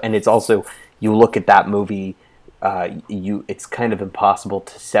 It's also you look at that movie, it's kind of impossible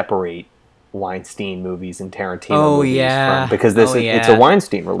to separate Weinstein movies and Tarantino movies from, because it's a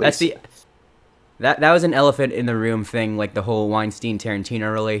Weinstein release. That was an elephant in the room thing, like the whole Weinstein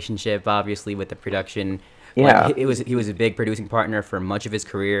Tarantino relationship, obviously with the production. Yeah, like, he was a big producing partner for much of his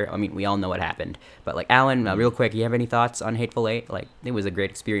career. I mean, we all know what happened. But like, Alan, real quick, you have any thoughts on Hateful Eight? Like, it was a great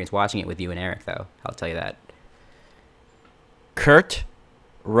experience watching it with you and Eric, though. I'll tell you that. Kurt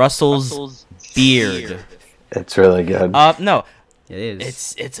Russell's beard. It's really good. No, it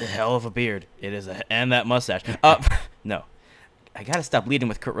is. It's a hell of a beard. It is and that mustache. No, I gotta stop leading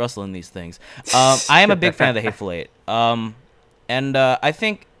with Kurt Russell in these things. I am a big fan of the Hateful Eight. And I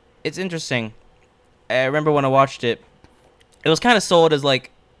think it's interesting. I remember when I watched it, it was kind of sold as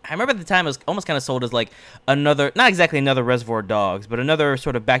like, I remember at the time it was almost kind of sold as like another, not exactly another Reservoir Dogs, but another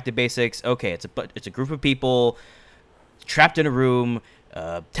sort of back to basics. Okay, it's a group of people trapped in a room,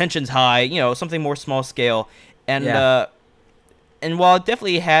 tension's high, something more small scale, and while it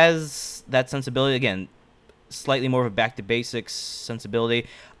definitely has that sensibility, again, slightly more of a back to basics sensibility,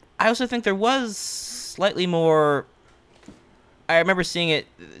 I also think there was slightly more. I remember seeing it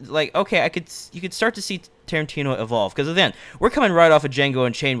like, okay, you could start to see Tarantino evolve, because then we're coming right off of Django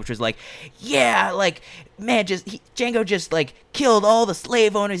Unchained, which was like, yeah, like, man, Django just like killed all the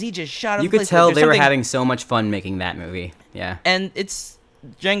slave owners. He just shot them. You could tell they were having so much fun making that movie. Yeah, and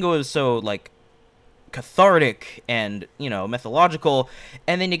Django is so like cathartic and, you know, mythological,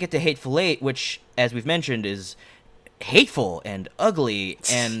 and then you get to Hateful Eight, which, as we've mentioned, is hateful and ugly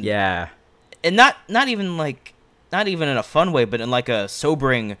and yeah, and not even in a fun way, but in like a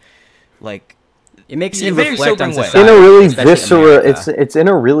sobering, like, it makes you very reflect on sobering way. society in a really especially visceral. America. It's in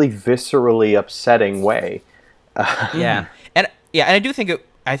a really viscerally upsetting way. Yeah, and I do think it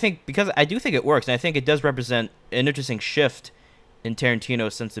works, and I think it does represent an interesting shift in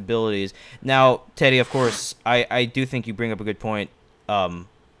Tarantino's sensibilities. Now, Teddy, of course, I do think you bring up a good point,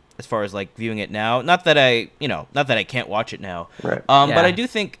 as far as like viewing it now. Not that I can't watch it now, Right. but I do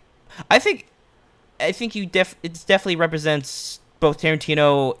think, I think it definitely represents both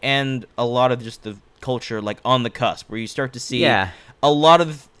Tarantino and a lot of just the culture, like, on the cusp, where you start to see a lot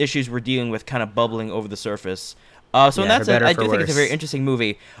of issues we're dealing with kind of bubbling over the surface. So in that sense, I do think it's a very interesting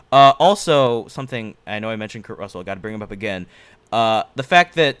movie. Also, something I know I mentioned Kurt Russell, I got to bring him up again. The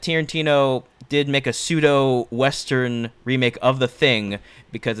fact that Tarantino did make a pseudo-Western remake of The Thing,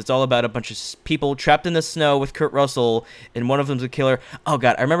 because it's all about a bunch of people trapped in the snow with Kurt Russell, and one of them's a killer. Oh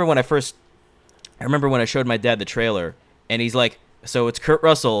God, I remember when I showed my dad the trailer, and he's like, so it's Kurt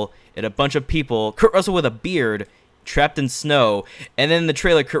Russell and a bunch of people, Kurt Russell with a beard, trapped in snow, and then in the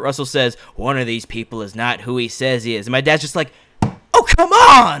trailer, Kurt Russell says, one of these people is not who he says he is. And my dad's just like, oh, come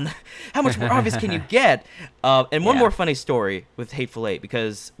on! How much more obvious can you get? And one more funny story with Hateful Eight,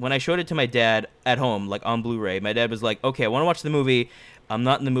 because when I showed it to my dad at home, like on Blu-ray, my dad was like, okay, I want to watch the movie. I'm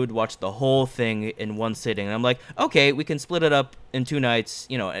not in the mood to watch the whole thing in one sitting. And I'm like, okay, we can split it up in 2 nights,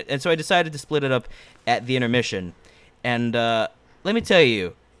 you know. And so I decided to split it up at the intermission. And let me tell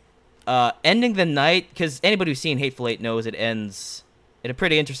you, ending the night, because anybody who's seen Hateful Eight knows it ends in a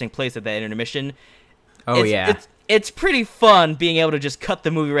pretty interesting place at that intermission. It's pretty fun being able to just cut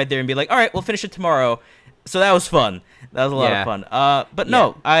the movie right there and be like, all right, we'll finish it tomorrow. So that was fun. That was a lot of fun. But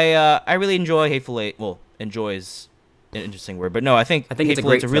no, I really enjoy Hateful Eight. Well, enjoys an interesting word, but no, I think it's a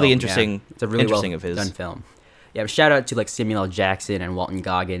great really film, interesting. Yeah. It's a really interesting well of his done film. Yeah, shout out to like Samuel L. Jackson and Walton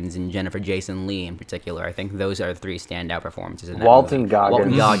Goggins and Jennifer Jason Leigh in particular. I think those are the 3 standout performances in that Walton movie. Goggins.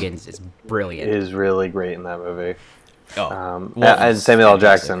 Walton Goggins is brilliant. Is really great in that movie. Walton's And Samuel L.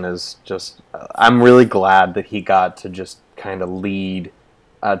 Jackson is just. I'm really glad that he got to just kind of lead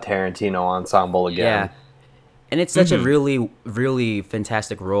a Tarantino ensemble again. Yeah, and it's such a really, really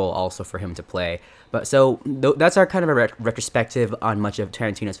fantastic role also for him to play. But so that's our kind of a retrospective on much of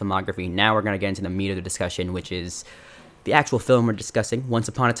Tarantino's filmography. Now we're going to get into the meat of the discussion, which is the actual film we're discussing, Once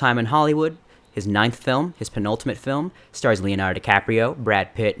Upon a Time in Hollywood. His 9th film, his penultimate film, stars Leonardo DiCaprio,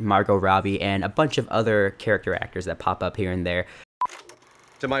 Brad Pitt, Margot Robbie, and a bunch of other character actors that pop up here and there.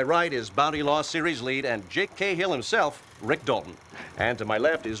 To my right is Bounty Law series lead and Jake Cahill himself, Rick Dalton. And to my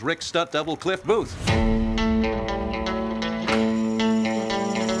left is Rick's stunt double, Cliff Booth.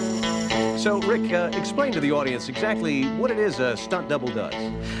 So, Rick, explain to the audience exactly what it is a stunt double does.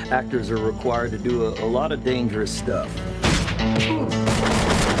 Actors are required to do a lot of dangerous stuff.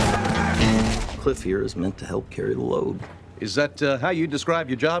 Cliff here is meant to help carry the load. Is that how you describe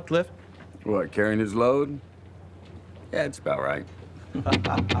your job, Cliff? What, carrying his load? Yeah, it's about right.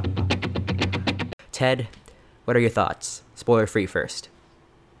 Ted, what are your thoughts? Spoiler free first.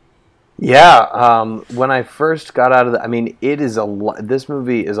 Yeah, when I first got out of I mean, it is this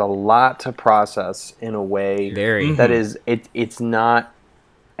movie is a lot to process in a way that is, it's not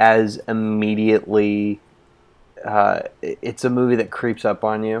as immediately, it's a movie that creeps up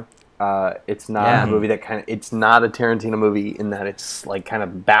on you. It's not a movie that it's not a Tarantino movie in that it's like kind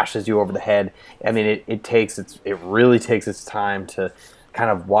of bashes you over the head. I mean, it really takes its time to kind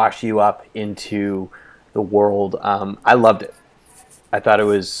of wash you up into the world. I loved it. I thought it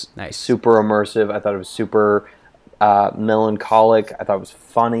was super immersive. I thought it was super melancholic. I thought it was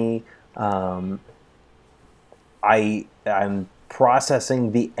funny. I'm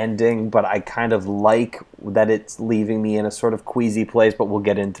processing the ending, but I kind of like that it's leaving me in a sort of queasy place. But we'll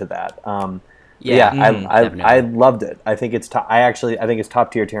get into that. I loved it. I think it's I think it's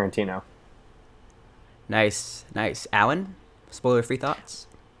top tier Tarantino. Nice. Alan, spoiler free thoughts.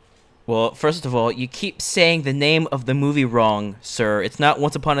 Well, first of all, you keep saying the name of the movie wrong, sir. It's not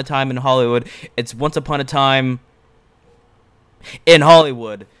Once Upon a Time in Hollywood. It's Once Upon a Time in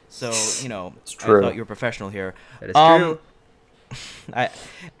Hollywood. So, you know, it's true. I thought you were professional here. That is true. I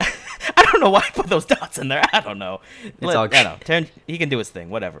don't know why I put those dots in there. I don't know. All I don't know. He can do his thing.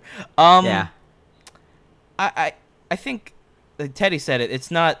 Whatever. Yeah. I think Teddy said it.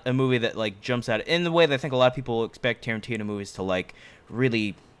 It's not a movie that like jumps out in the way that I think a lot of people expect Tarantino movies to like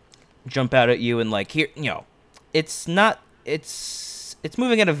really jump out at you and like here, it's not. It's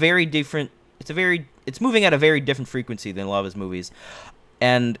moving at a very different. It's moving at a very different frequency than a lot of his movies,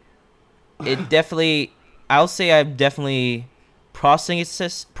 and it definitely. I'll say I'm definitely processing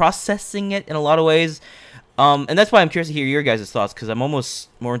it in a lot of ways. And that's why I'm curious to hear your guys' thoughts, because I'm almost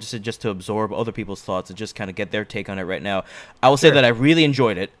more interested just to absorb other people's thoughts and just kind of get their take on it right now. I will say that I really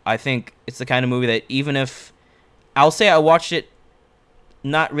enjoyed it. I think it's the kind of movie that even if... I'll say I watched it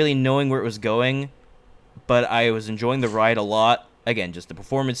not really knowing where it was going, but I was enjoying the ride a lot. Again, just the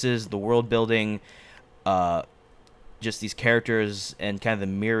performances, the world building, just these characters, and kind of the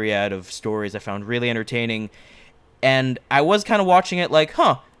myriad of stories I found really entertaining. And I was kind of watching it like,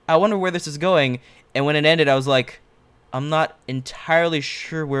 I wonder where this is going. And when it ended, I was like, I'm not entirely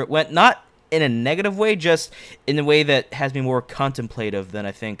sure where it went. Not in a negative way, just in a way that has me more contemplative than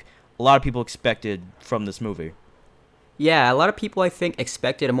I think a lot of people expected from this movie. Yeah, a lot of people, I think,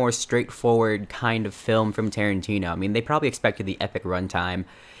 expected a more straightforward kind of film from Tarantino. I mean, they probably expected the epic runtime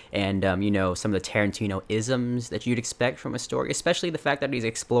and, some of the Tarantino isms that you'd expect from a story, especially the fact that he's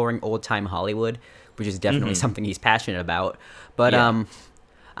exploring old-time Hollywood, which is definitely something he's passionate about. But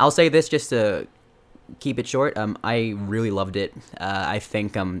I'll say this just to keep it short. I really loved it. I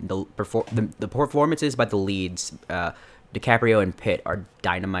think the performances by the leads, DiCaprio and Pitt, are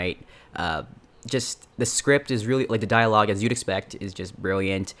dynamite. Just the script is really, like, the dialogue, as you'd expect, is just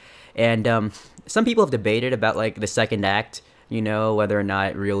brilliant. And some people have debated about, like, the second act, whether or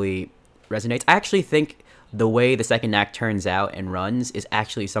not it really resonates. I actually think the way the second act turns out and runs is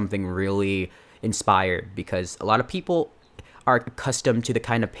actually something really inspired, because a lot of people are accustomed to the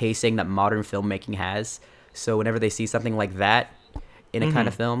kind of pacing that modern filmmaking has. So whenever they see something like that in a kind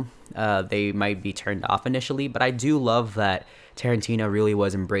of film, they might be turned off initially. But I do love that Tarantino really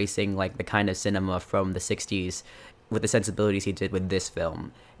was embracing like the kind of cinema from the 60s with the sensibilities he did with this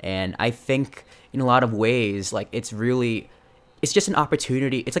film. And I think in a lot of ways, like, it's just an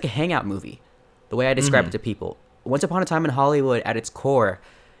opportunity. It's like a hangout movie, the way I describe it to people. Once Upon a Time in Hollywood, at its core,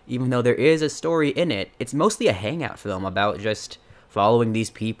 even though there is a story in it, it's mostly a hangout film about just following these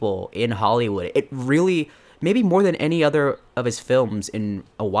people in Hollywood. It really, maybe more than any other of his films in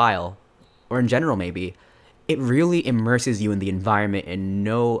a while, or in general maybe, it really immerses you in the environment in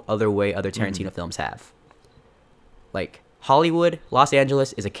no other way other Tarantino films have. Like, Hollywood, Los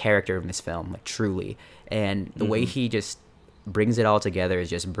Angeles is a character in this film, like, truly. And the way he just brings it all together is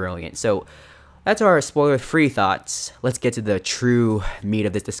just brilliant. So that's our spoiler-free thoughts. Let's get to the true meat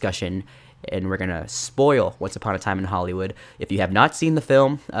of this discussion, and we're going to spoil Once Upon a Time in Hollywood. If you have not seen the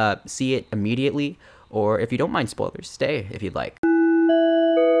film, see it immediately, or if you don't mind spoilers, stay if you'd like.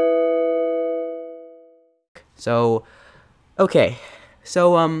 So, okay.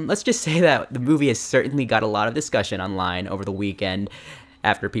 So, let's just say that the movie has certainly got a lot of discussion online over the weekend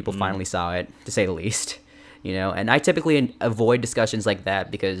after people finally saw it, to say the least. And I typically avoid discussions like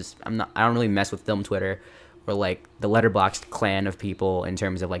that because I don't really mess with film Twitter or like the Letterboxd clan of people in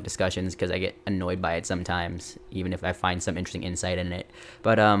terms of like discussions, because I get annoyed by it sometimes, even if I find some interesting insight in it.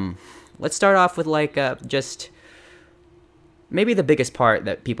 But let's start off with like just maybe the biggest part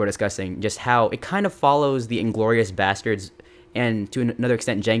that people are discussing, just how it kind of follows the Inglourious Bastards and to another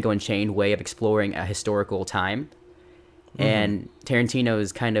extent Django Unchained way of exploring a historical time. And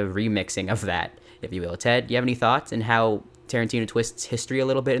Tarantino's kind of remixing of that, if you will. Ted, do you have any thoughts on how Tarantino twists history a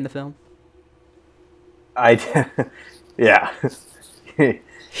little bit in the film? Yeah.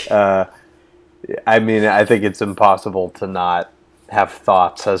 I mean, I think it's impossible to not have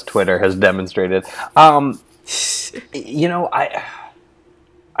thoughts, as Twitter has demonstrated.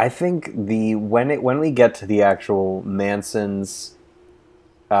 I think when we get to the actual Manson's,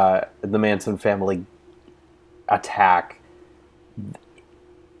 the Manson family attack,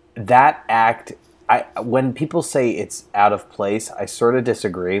 that act, when people say it's out of place, I sort of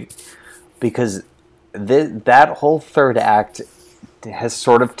disagree, because that whole third act has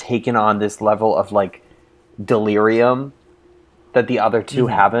sort of taken on this level of like delirium that the other two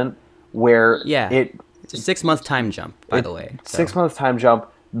haven't, where it's a 6-month time jump, by the way. 6 month time jump.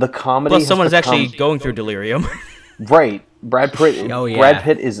 The comedy. Plus, someone is actually going through delirium. Right, Brad Pitt. Brad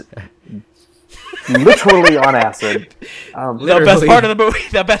Pitt is literally on acid. The best part of the movie.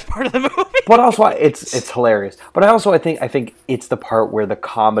 The best part of the movie. But also, it's hilarious. But I think it's the part where the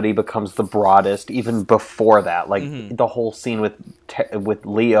comedy becomes the broadest. Even before that, like the whole scene with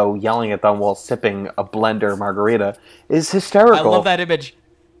Leo yelling at them while sipping a blender margarita is hysterical. I love that image.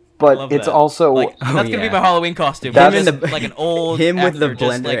 But it's also like, that's gonna be my Halloween costume. Him like an old him with the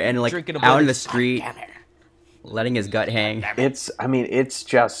just, blender and like out in the street. letting his gut hang. It's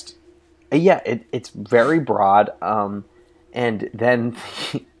just, yeah, it's very broad. And then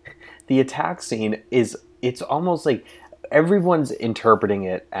the attack scene it's almost like everyone's interpreting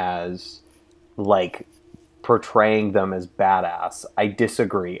it as like portraying them as badass. I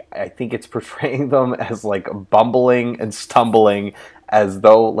disagree. I think it's portraying them as like bumbling and stumbling, as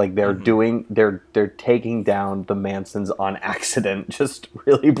though like they're taking down the Mansons on accident, just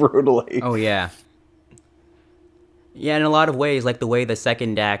really brutally. Oh yeah. Yeah, in a lot of ways, like the way the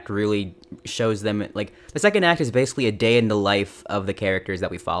second act really shows them, like the second act is basically a day in the life of the characters that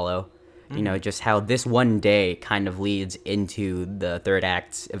we follow. You know, just how this one day kind of leads into the third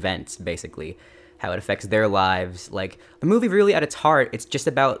act's events, basically. How it affects their lives. Like, the movie really at its heart, it's just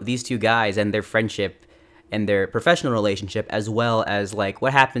about these two guys and their friendship and their professional relationship, as well as, like,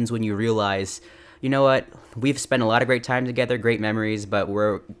 what happens when you realize, you know what, we've spent a lot of great time together, great memories, but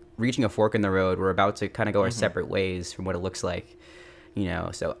we're reaching a fork in the road. We're about to kind of go our separate ways from what it looks like. You know,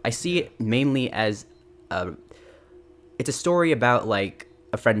 so I see it mainly as it's a story about, like,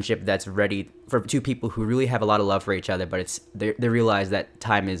 a friendship that's ready for two people who really have a lot of love for each other, but they realize that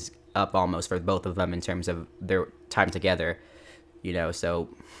time is up almost for both of them in terms of their time together, you know. So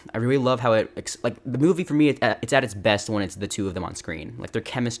I really love how like the movie for me, it's at its best when it's the two of them on screen. Like their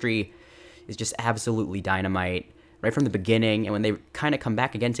chemistry is just absolutely dynamite right from the beginning, and when they kind of come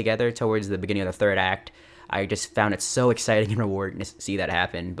back again together towards the beginning of the third act, I just found it so exciting and rewarding to see that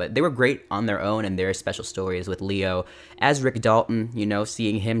happen. But they were great on their own, and their special stories with Leo as Rick Dalton, you know,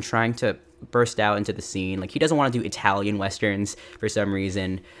 seeing him trying to burst out into the scene. Like, he doesn't want to do Italian westerns for some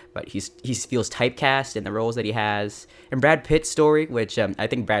reason, but he feels typecast in the roles that he has. And Brad Pitt's story, which I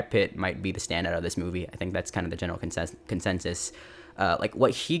think Brad Pitt might be the standout of this movie. I think that's kind of the general consensus. Like,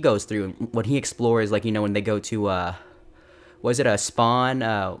 what he goes through, what he explores, like, you know, when they go to, was it a Spawn,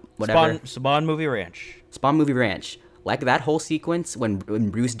 whatever? Spawn Movie Ranch. Spawn Movie Ranch. Like, that whole sequence when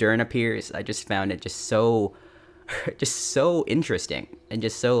Bruce Dern appears, I just found it just so interesting and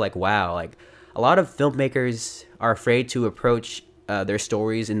just so, like, wow. Like, a lot of filmmakers are afraid to approach their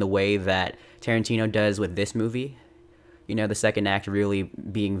stories in the way that Tarantino does with this movie. You know, the second act really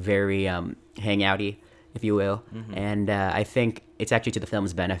being very hangouty, if you will. And I think it's actually to the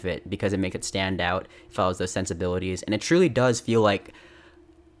film's benefit because it makes it stand out, it follows those sensibilities, and it truly does feel like,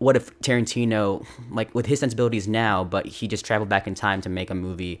 what if Tarantino, like, with his sensibilities now, but he just traveled back in time to make a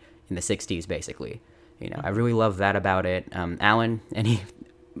movie in the 60s, basically. You know, I really love that about it. Alan,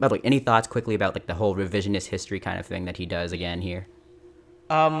 any thoughts quickly about, like, the whole revisionist history kind of thing that he does again here?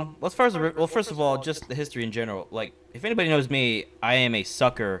 As far as first of all, just the history in general. Like, if anybody knows me, I am a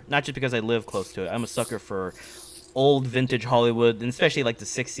sucker, not just because I live close to it. I'm a sucker for old vintage Hollywood, and especially like the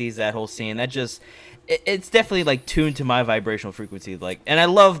 60s, that whole scene. That just, it's definitely like tuned to my vibrational frequency. Like, and I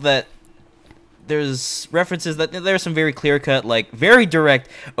love that there's references, that there's some very clear-cut, like very direct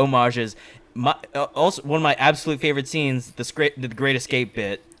homages. Also, one of my absolute favorite scenes, the Great Escape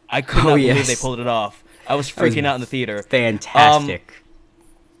bit. I could not believe they pulled it off. I was freaking out in the theater. Fantastic.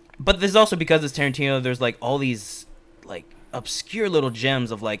 But there's also, because it's Tarantino, there's like all these like obscure little gems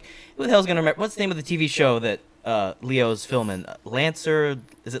of like, who the hell's gonna remember? What's the name of the TV show that Leo's filming? Lancer?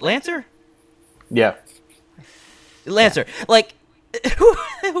 Is it Lancer? Yeah. Lancer. Yeah. Like,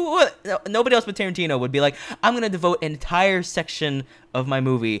 nobody else but Tarantino would be like, I'm gonna devote an entire section of my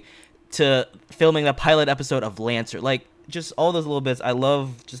movie to filming the pilot episode of Lancer. Like, just all those little bits. I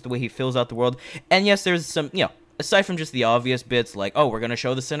love just the way he fills out the world. And yes, there's some, you know, aside from just the obvious bits, like, oh, we're going to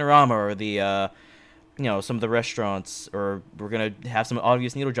show the Cinerama or the, you know, some of the restaurants, or we're going to have some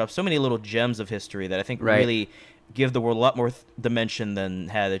obvious needle drops. So many little gems of history that I think really give the world a lot more dimension than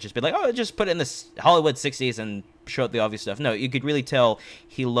had it just been like, oh, just put it in this Hollywood 60s and show up the obvious stuff. No, you could really tell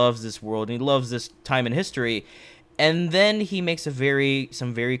he loves this world and he loves this time in history. And then he makes some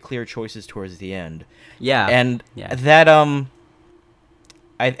very clear choices towards the end. Yeah. And that,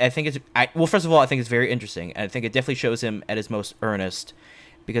 I think it's, well, first of all, I think it's very interesting. And I think it definitely shows him at his most earnest,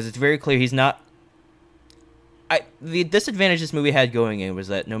 because it's very clear he's not, the disadvantage this movie had going in was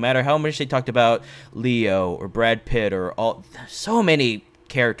that no matter how much they talked about Leo or Brad Pitt or so many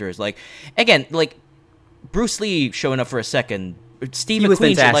characters, like, again, like Bruce Lee showing up for a second, Steve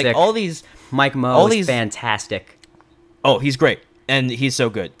McQueen, like all these, Mike Moe is fantastic. Oh, he's great, and he's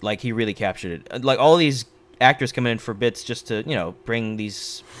so good. Like, he really captured it. Like, all these actors coming in for bits just to, you know, bring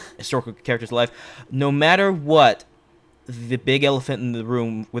these historical characters to life. No matter what, the big elephant in the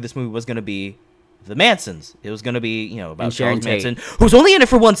room with this movie was going to be the Mansons. It was going to be, you know, about Charles Manson, who's only in it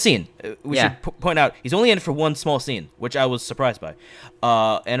for one scene. We should point out, he's only in it for one small scene, which I was surprised by.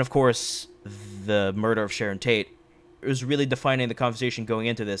 And, of course, the murder of Sharon Tate was really defining the conversation going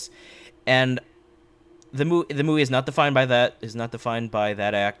into this. And the movie is not defined by that. Is not defined by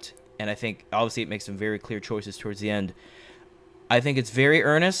that act, and I think obviously it makes some very clear choices towards the end. I think it's very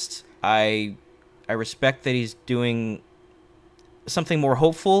earnest. I respect that he's doing something more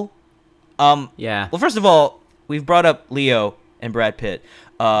hopeful. Yeah. Well, first of all, we've brought up Leo and Brad Pitt.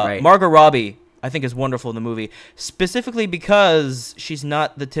 Right. Margot Robbie, I think, is wonderful in the movie, specifically because she's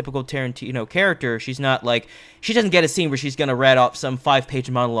not the typical Tarantino character. She's not like, she doesn't get a scene where she's going to rat off some 5-page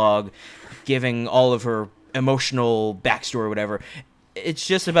monologue giving all of her emotional backstory or whatever. It's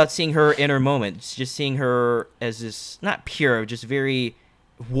just about seeing her in her moment. It's just seeing her as this, not pure, just very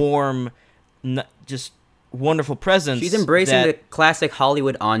warm, just wonderful presence. She's embracing the classic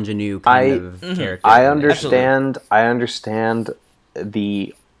Hollywood ingenue kind of character. I understand. Absolutely. I understand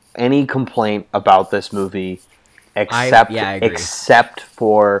any complaint about this movie, except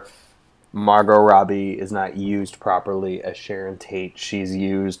for Margot Robbie is not used properly as Sharon Tate. She's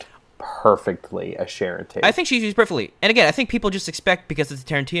used perfectly as Sharon Tate. I think she's used perfectly. And again, I think people just expect, because it's a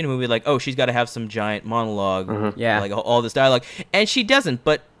Tarantino movie, like, oh, she's got to have some giant monologue, like all this dialogue, and she doesn't.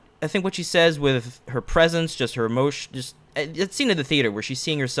 But I think what she says with her presence, just her emotion, just that scene in the theater where she's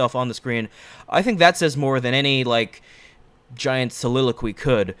seeing herself on the screen, I think that says more than any like giant soliloquy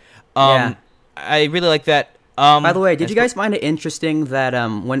could. I really like that. By the way, did you guys find it interesting that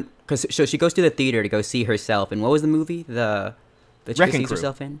so she goes to the theater to go see herself, and what was the movie? The Wrecking Crew.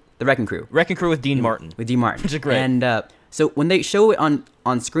 Crew. The Wrecking Crew. Wrecking Crew with Dean Martin. With Dean Martin. Which is great. And so when they show it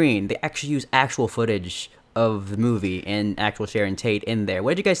on screen, they actually use actual footage of the movie and actual Sharon Tate in there.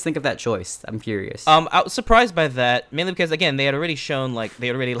 What did you guys think of that choice? I'm curious. I was surprised by that, mainly because, again, they had already shown, like,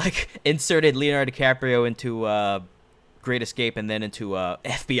 inserted Leonardo DiCaprio into Great Escape and then into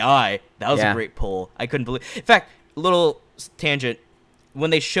FBI. That was a great pull. I couldn't believe. In fact, little tangent, when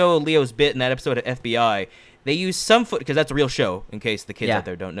they show Leo's bit in that episode of FBI, they use some footage, because that's a real show, in case the kids out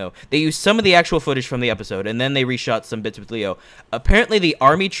there don't know. They use some of the actual footage from the episode, and then they reshot some bits with Leo. Apparently, the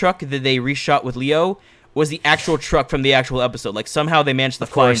army truck that they reshot with Leo was the actual truck from the actual episode. Like, somehow they managed to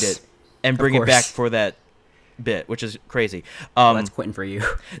find it and bring it back for that bit, which is crazy. That's Quentin for you.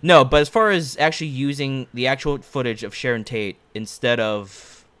 No, but as far as actually using the actual footage of Sharon Tate instead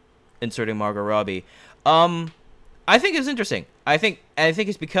of inserting Margot Robbie, I think it's interesting. I think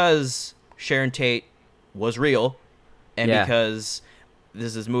it's because Sharon Tate was real, and because this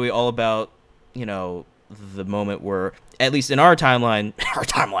is this movie all about, you know, the moment where, at least in our timeline,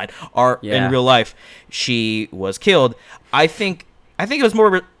 in real life, she was killed. I think it was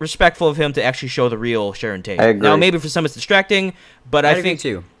more respectful of him to actually show the real Sharon Tate. I agree. Now, maybe for some it's distracting, but I think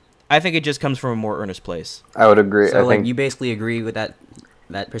too. I think it just comes from a more earnest place. I would agree. So, I think you basically agree with that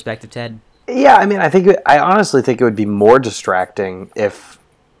perspective, Ted? Yeah, I mean, I honestly think it would be more distracting if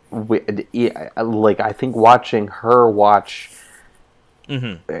I think watching her watch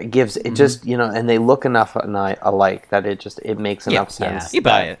gives it just, you know, and they look enough alike that it makes enough sense. You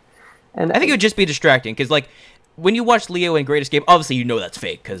buy it. And I think it would just be distracting because, like, when you watch Leo in Great Escape, obviously you know that's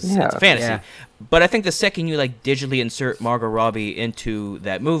fake because it's fantasy. Yeah. But I think the second you like digitally insert Margot Robbie into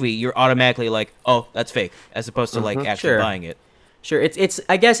that movie, you're automatically like, oh, that's fake, as opposed to like actually buying it. Sure, it's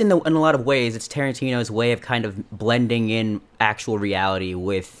I guess in a lot of ways it's Tarantino's way of kind of blending in actual reality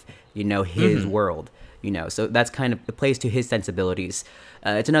with, you know, his world, you know. So that's kind of, it plays to his sensibilities.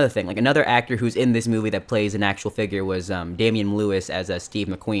 It's another thing, like another actor who's in this movie that plays an actual figure was Damian Lewis as Steve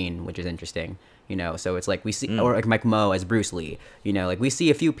McQueen, which is interesting, you know. So it's like we see, or like Mike Moe as Bruce Lee, you know, like we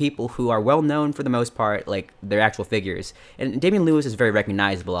see a few people who are well known for the most part, like they're actual figures, and Damian Lewis is very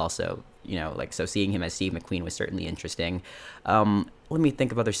recognizable also. You know, like, so seeing him as Steve McQueen was certainly interesting. Let me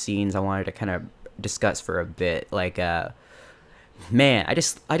think of other scenes I wanted to kind of discuss for a bit. Like, man, I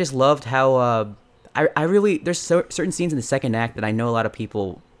just loved how I really, there's certain scenes in the second act that I know a lot of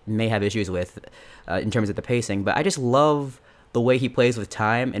people may have issues with in terms of the pacing, but I just love the way he plays with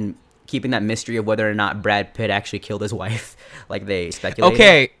time and keeping that mystery of whether or not Brad Pitt actually killed his wife, like they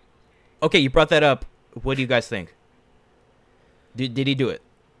speculated. Okay, you brought that up. What do you guys think? Did he do it?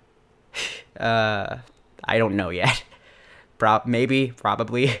 I don't know yet. Probably.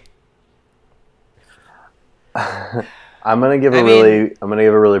 I'm gonna give a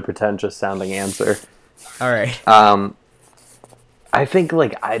really pretentious sounding answer. All right. I think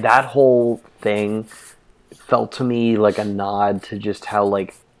like that whole thing felt to me like a nod to just how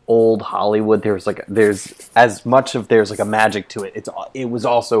like old Hollywood. There's as much of there's like a magic to it. It was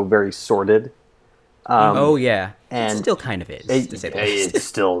also very sordid. And it still kind of is. To say the least. It's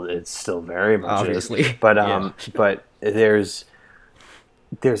still very much obviously is. But but there's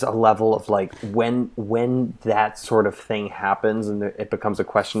a level of like when that sort of thing happens and it becomes a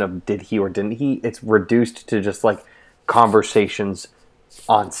question of did he or didn't he, it's reduced to just like conversations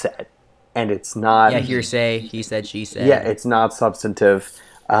on set, and it's not. Yeah, hearsay. He said, she said. Yeah, it's not substantive.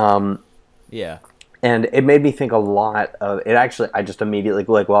 Yeah. And it made me think a lot of it. Actually, I just immediately,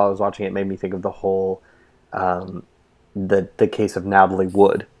 like, while I was watching it, made me think of the whole the case of Natalie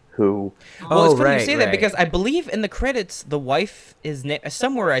Wood, who. Well, it's funny you say that because I believe in the credits the wife is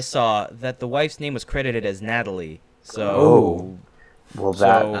somewhere I saw that the wife's name was credited as Natalie. So. Well,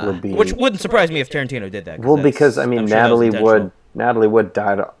 that would be. Which wouldn't surprise me if Tarantino did that. Well, because I mean, Natalie Wood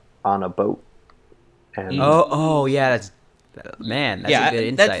died on a boat. And yeah, that's a good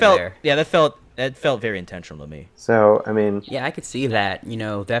insight there. Yeah, that felt very intentional to me. So I mean, yeah, I could see that,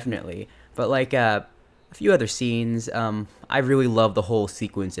 definitely. But like a few other scenes, I really love the whole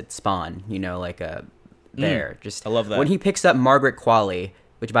sequence at Spawn. There, just I love that when he picks up Margaret Qualley,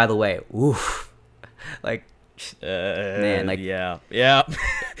 which, by the way, oof, like. Man, like yeah. Well,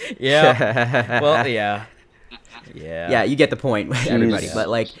 yeah. You get the point, everybody. But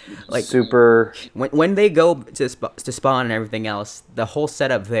like super. When they go to Spawn and everything else, the whole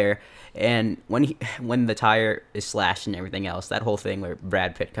setup there, and when the tire is slashed and everything else, that whole thing where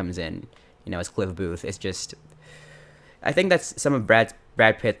Brad Pitt comes in, as Cliff Booth, it's just. I think that's some of Brad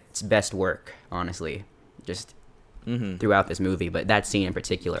Pitt's best work, honestly, just throughout this movie. But that scene in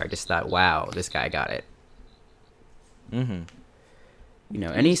particular, I just thought, wow, this guy got it.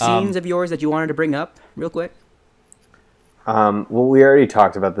 Any scenes of yours that you wanted to bring up real quick? Well, we already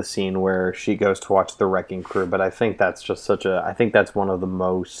talked about the scene where she goes to watch The Wrecking Crew, but I think that's just I think that's one of the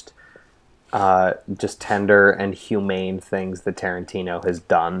most just tender and humane things that Tarantino has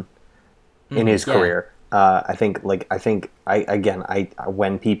done in his career. When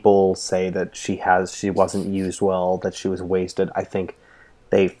people say that she wasn't used well, that she was wasted, I think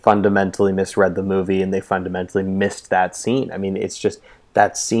they fundamentally misread the movie and they fundamentally missed that scene. I mean, it's just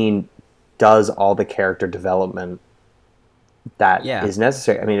that scene does all the character development that is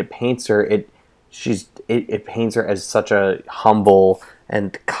necessary. I mean, it paints her. It paints her as such a humble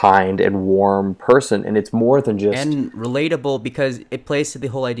and kind and warm person, and it's more than just and relatable because it plays to the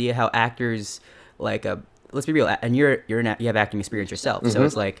whole idea how actors let's be real, and you have acting experience yourself, so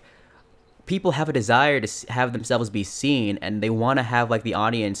it's like. People have a desire to have themselves be seen, and they want to have the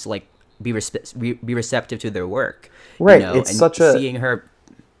audience be receptive to their work. Right, it's such seeing her,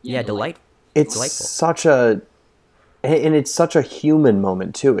 delightful. Such a, and it's such a human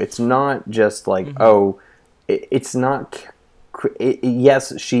moment too. It's not just it's not.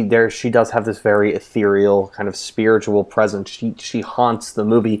 Yes, she does have this very ethereal kind of spiritual presence. She haunts the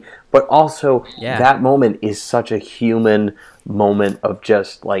movie, but also that moment is such a human moment of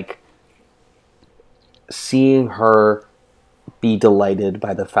just seeing her be delighted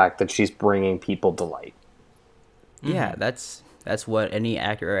by the fact that she's bringing people delight. Yeah, that's what any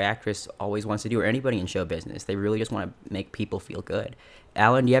actor or actress always wants to do, or anybody in show business. They really just want to make people feel good.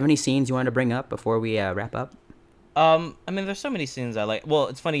 Alan, do you have any scenes you want to bring up before we wrap up? I mean, there's so many scenes I like. Well,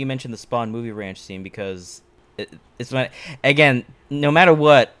 it's funny you mentioned the Spawn movie ranch scene because it's again, no matter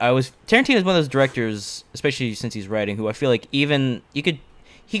what, Tarantino is one of those directors, especially since he's writing, who I feel like even he could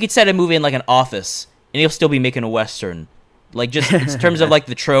set a movie in an Office. And he'll still be making a Western. Just in terms of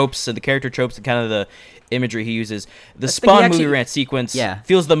the tropes and the character tropes and kind of the imagery he uses. The Spawn movie rant sequence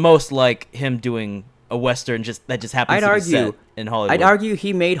feels the most like him doing a Western that just happens to be set in Hollywood. I'd argue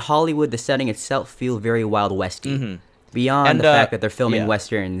he made Hollywood, the setting itself, feel very Wild Westy. Beyond the fact that they're filming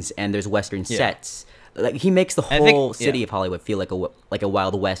Westerns and there's Western sets. He makes the whole city of Hollywood feel like a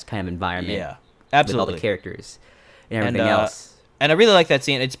Wild West kind of environment. Yeah, absolutely. With all the characters and everything else. And I really like that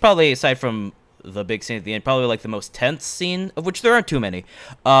scene. It's probably, aside from the big scene at the end, probably the most tense scene, of which there aren't too many.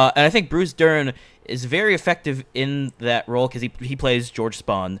 And I think Bruce Dern is very effective in that role because he plays George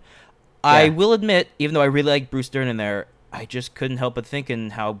Spahn. I will admit, even though I really like Bruce Dern in there, I just couldn't help but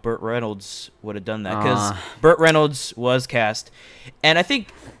thinking how Burt Reynolds would have done that, because Burt Reynolds was cast, and I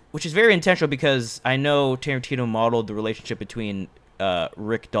think, which is very intentional, because I know Tarantino modeled the relationship between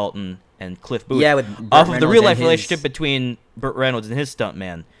Rick Dalton and Cliff Booth off of the real life relationship between Burt Reynolds and his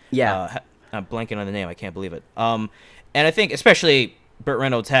stuntman. I'm blanking on the name. I can't believe it. And I think especially Burt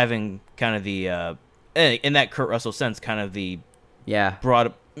Reynolds having kind of the in that Kurt Russell sense, kind of the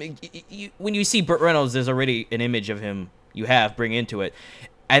broad. When you see Burt Reynolds, there's already an image of him you bring into it.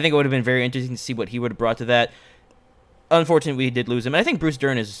 I think it would have been very interesting to see what he would have brought to that. Unfortunately, we did lose him. And I think Bruce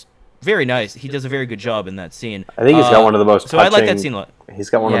Dern is very nice. He does a very good job in that scene. I think he's got one of the most touching... So I like that scene a lot. He's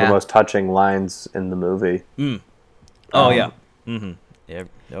got one of the most touching lines in the movie. Yeah. Mm-hmm. Yeah.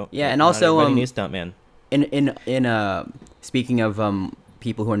 No, and also... stuntman. In speaking of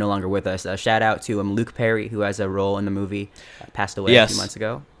people who are no longer with us, shout out to Luke Perry, who has a role in the movie, passed away a few months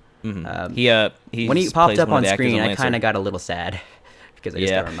ago. Mm-hmm. He when he popped up on screen, I kind of got a little sad because I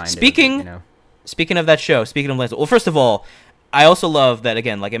just got reminded. Speaking of that show, speaking of Lancer, well, first of all, I also love that,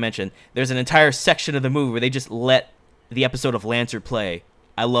 again, like I mentioned, there's an entire section of the movie where they just let the episode of Lancer play.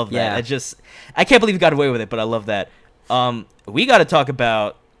 I love that. Yeah. I can't believe he got away with it, but I love that. We got to talk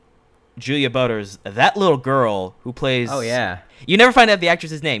about Julia Butters, that little girl who plays. Oh yeah. You never find out the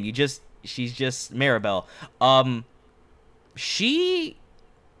actress's name. She's just Maribel.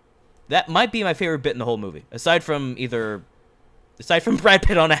 That might be my favorite bit in the whole movie, aside from Brad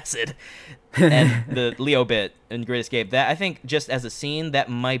Pitt on acid and the Leo bit in Great Escape. That, I think, just as a scene, that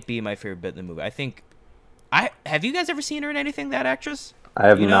might be my favorite bit in the movie. Have you guys ever seen her in anything, that actress? I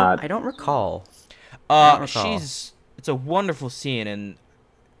have not. I don't recall. It's a wonderful scene, and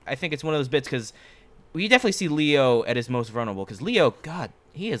I think it's one of those bits because we definitely see Leo at his most vulnerable. Because Leo, God,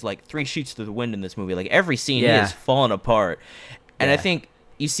 he is like 3 sheets to the wind in this movie. Like every scene, he is falling apart, and I think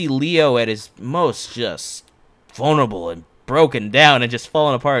you see Leo at his most just vulnerable and broken down and just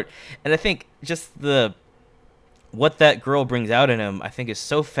falling apart. And I think just what that girl brings out in him, I think, is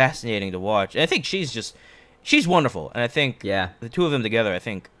so fascinating to watch. And I think she's wonderful. And I think the two of them together, I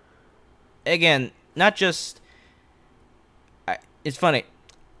think, again, not just, it's funny.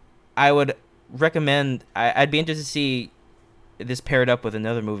 I would recommend, I'd be interested to see this paired up with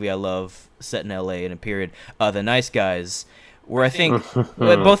another movie I love set in LA in a period, The Nice Guys, where I think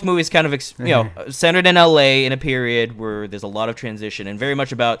both movies kind of, centered in LA in a period where there's a lot of transition and very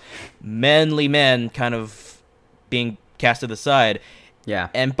much about manly men kind of being cast to the side. Yeah.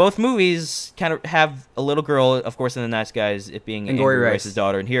 And both movies kind of have a little girl, of course, in The Nice Guys, it being Angry Rice's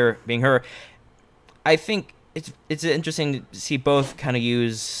daughter, and here being her. I think it's interesting to see both kind of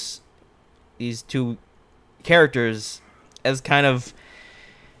use these two characters as kind of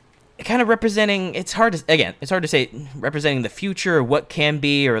representing, it's hard to say, representing the future, what can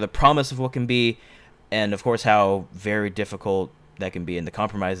be, or the promise of what can be, and of course how very difficult that can be, and the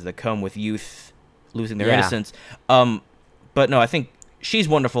compromises that come with youth losing their innocence. But no, I think she's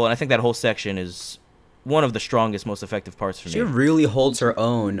wonderful, and I think that whole section is one of the strongest, most effective parts for me. She really holds her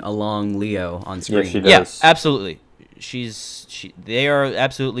own along Leo on screen. Yeah, she does. Yeah, absolutely. They are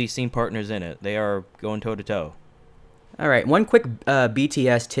absolutely scene partners in it. They are going toe to toe. All right, one quick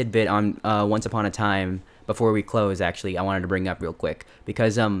BTS tidbit on Once Upon a Time before we close. Actually, I wanted to bring up real quick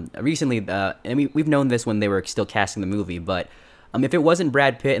because recently, we've known this when they were still casting the movie, but if it wasn't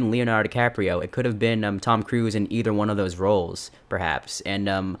Brad Pitt and Leonardo DiCaprio, it could have been Tom Cruise in either one of those roles, perhaps. And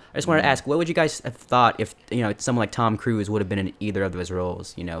I just wanted to ask, what would you guys have thought if someone like Tom Cruise would have been in either of those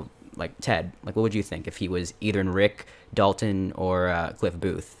roles? Like Ted, like what would you think if he was either in Rick, Dalton, or Cliff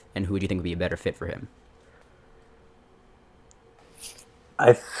Booth, and who would you think would be a better fit for him?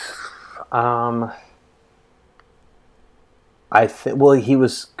 Well, he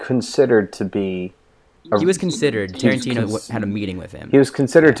was considered to be. He was considered. Tarantino had a meeting with him. He was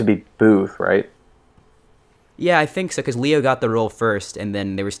considered to be Booth, right? Yeah, I think so, because Leo got the role first, and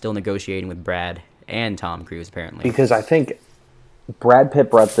then they were still negotiating with Brad and Tom Cruise, apparently. Because I think Brad Pitt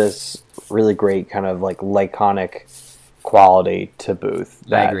brought this really great kind of like laconic quality to Booth.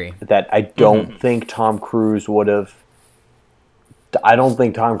 I agree. That I don't think Tom Cruise would have. I don't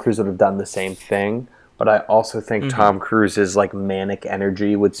think Tom Cruise would have done the same thing, but I also think Tom Cruise's like manic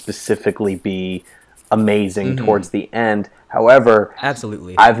energy would specifically be amazing towards the end. However,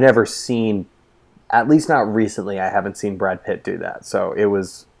 absolutely, I've never seen, at least not recently, I haven't seen Brad Pitt do that. So it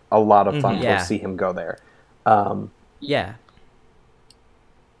was a lot of fun to see him go there. Yeah.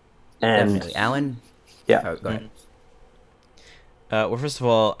 And definitely. Alan? Yeah. Oh, go ahead. Well, first of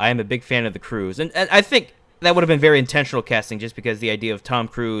all, I am a big fan of the Cruise, and I think that would have been very intentional casting, just because the idea of Tom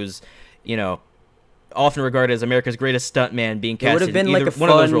Cruise, often regarded as America's greatest stuntman, being cast it would have been in like a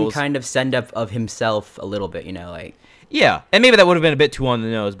one of those fun roles. kind of send up of himself a little bit, like. Yeah, and maybe that would have been a bit too on the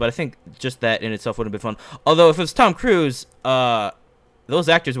nose, but I think just that in itself would have been fun. Although if it was Tom Cruise, those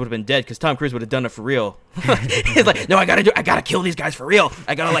actors would have been dead because Tom Cruise would have done it for real. He's like, no, I gotta kill these guys for real.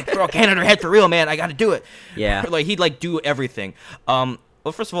 I gotta throw a can at their head for real, man. I gotta do it. Yeah. He'd do everything. Well,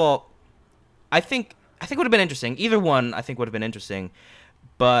 first of all, I think it would have been interesting. Either one, I think, would have been interesting.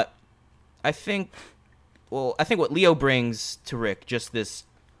 But I think what Leo brings to Rick, just this,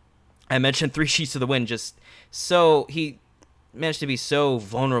 I mentioned 3 sheets to the wind, just so he managed to be so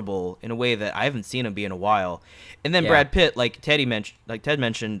vulnerable in a way that I haven't seen him be in a while. And then Brad Pitt, like Ted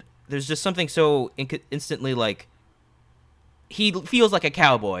mentioned, there's just something so instantly he feels like a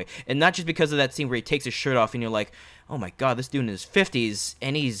cowboy, and not just because of that scene where he takes his shirt off and you're like, oh my god, this dude in his 50s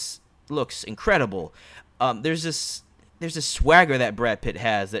and looks incredible. There's this swagger that Brad Pitt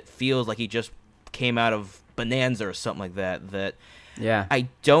has that feels like he just came out of Bonanza or something like that. I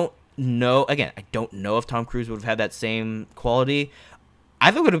don't know if Tom Cruise would have had that same quality.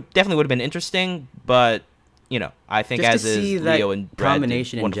 I think definitely would have been interesting, but I think just as to see is that Leo and Brad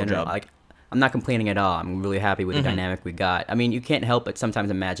combination did a in wonderful general, job. like I'm not complaining at all. I'm really happy with the dynamic we got. I mean, you can't help but sometimes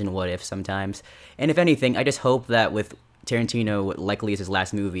imagine what if sometimes. And if anything, I just hope that with Tarantino, what likely is his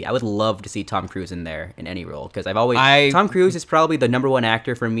last movie, I would love to see Tom Cruise in there in any role, because Tom Cruise is probably the number one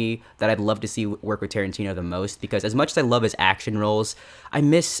actor for me that I'd love to see work with Tarantino the most, because as much as I love his action roles, I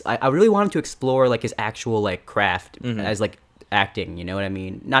really want him to explore like his actual like craft as like acting, you know what I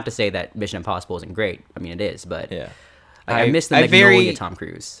mean? Not to say that Mission Impossible isn't great. I mean, it is, but Yeah. I miss the Magnolia Tom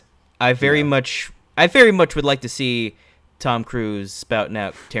Cruise. I very much would like to see Tom Cruise spouting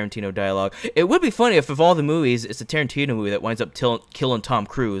out Tarantino dialogue. It would be funny if of all the movies, it's a Tarantino movie that winds up killing Tom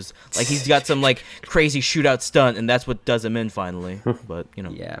Cruise. Like he's got some like crazy shootout stunt, and that's what does him in finally. But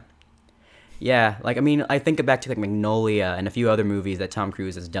Yeah, like I mean, I think back to like Magnolia and a few other movies that Tom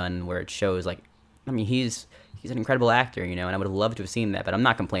Cruise has done where it shows like, I mean, he's an incredible actor, and I would have loved to have seen that, but I'm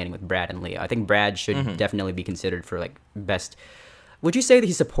not complaining with Brad and Leo. I think Brad should definitely be considered for like best. Would you say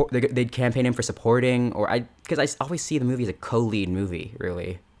that they'd campaign him for supporting, or because I always see the movie as a co-lead movie,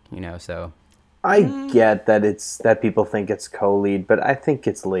 really, so. I get that people think it's co-lead, but I think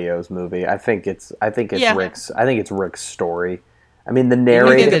it's Leo's movie. I think it's Rick's story. I mean, the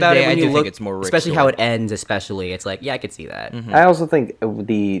narrator. I do think it's more Rick's especially story. how it ends. Especially, it's like, yeah, I could see that. I also think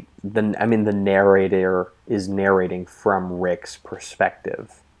the narrator is narrating from Rick's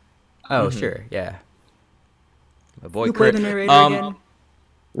perspective. Oh, sure, yeah. My boy Who Kurt. played the narrator again?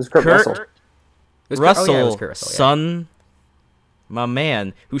 It was Kurt Russell. It was Russell, Kurt Russell, yeah. son, my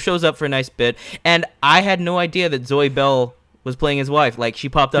man, who shows up for a nice bit. And I had no idea that Zoe Bell was playing his wife. Like, she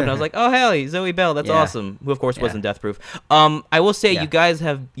popped up, and I was like, oh, hell, Zoe Bell, that's awesome. Who, of course, wasn't Death Proof. I will say, you guys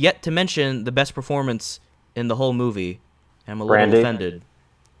have yet to mention the best performance in the whole movie. I'm a little offended.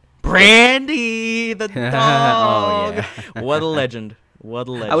 Brandy, the dog. Oh, yeah. What a legend. What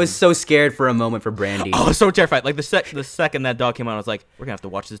a legend. I was so scared for a moment for Brandy. I was so terrified. Like, the second that dog came out, I was like, we're going to have to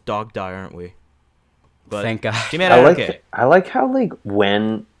watch this dog die, aren't we? But thank God. She made it okay. I like how, like,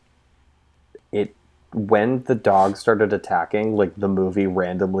 when the dog started attacking, like, the movie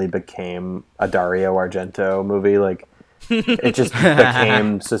randomly became a Dario Argento movie. Like, it just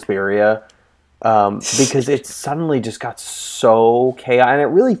became Suspiria. Because it suddenly just got so chaotic, and it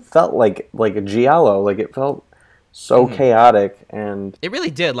really felt like a giallo. Like, it felt so chaotic, and it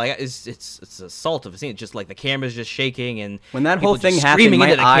really did. Like, it's assault of a scene. It's just like the camera's just shaking, and when that people whole thing just happened, screaming my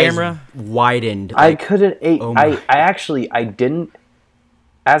into the eyes camera. widened. I Like, couldn't. I my. didn't.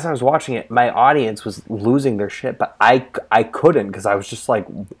 As I was watching it, my audience was losing their shit, but I couldn't, because I was just like,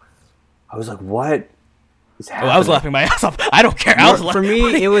 what is happening? I was laughing my ass off. I don't care. I was For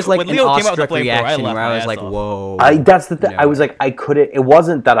me, it was like when an Leo came out with the awestruck flamethrower, reaction laughed where my I was ass like, off. whoa. That's the thing. No. I was like, I couldn't. It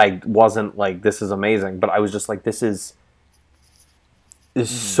wasn't that I wasn't like, this is amazing, but I was just like, this is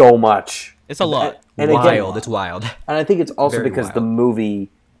so much. It's a lot. And Wild. again, It's wild. and I think it's also Very because wild. the movie,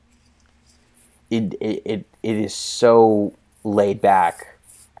 it is so laid back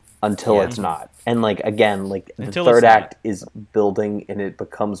until it's not. And like, again, like the Until it's third not. act is building, and it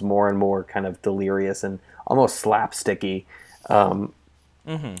becomes more and more kind of delirious and almost slapsticky. And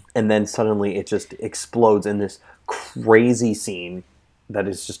then suddenly it just explodes in this crazy scene that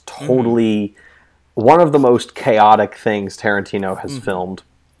is just totally one of the most chaotic things Tarantino has filmed.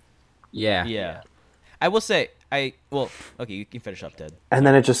 Yeah. Yeah. I will say, okay, you can finish up, Ted. And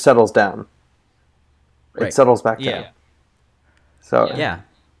then it just settles down. It Right. settles back Yeah. down. So Yeah.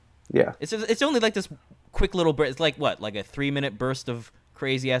 yeah. It's only like this quick little burst. It's like what, like a 3-minute burst of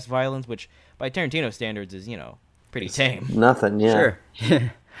crazy ass violence, which by Tarantino standards is pretty tame. Nothing, yeah.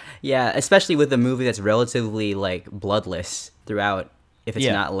 Sure. Yeah, especially with a movie that's relatively like bloodless throughout. If it's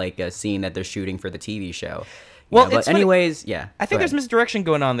not like a scene that they're shooting for the TV show. Well, but it's funny. anyways, yeah. I think there's misdirection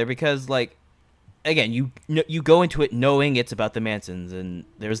going on there because, like, again, you go into it knowing it's about the Mansons, and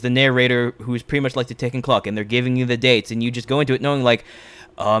there's the narrator who's pretty much like the ticking clock, and they're giving you the dates, and you just go into it knowing, like,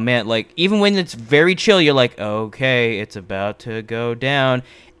 oh man, like, even when it's very chill, you're like, okay, it's about to go down,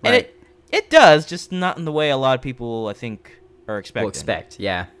 and Right. it does, just not in the way a lot of people, I think, are expecting. We'll expect,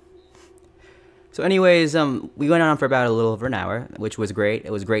 yeah. So anyways, we went on for about a little over an hour, which was great. It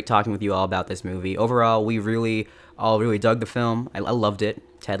was great talking with you all about this movie. Overall, we all really dug the film. I loved it.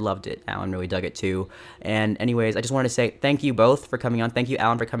 Ted loved it. Alan really dug it too. And anyways, I just wanted to say thank you both for coming on. Thank you,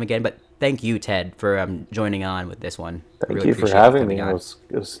 Alan, for coming again. But thank you, Ted, for joining on with this one. Thank Really you for appreciate having me. coming It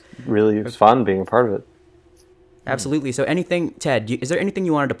on. was fun being a part of it. Absolutely. So anything, Ted, is there anything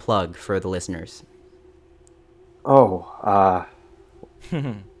you wanted to plug for the listeners? I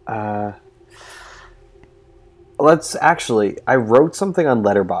wrote something on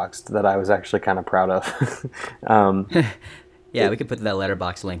Letterboxd that I was actually kind of proud of. Yeah, we could put that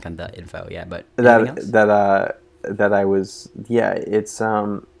letterbox link on the info. Yeah, but it's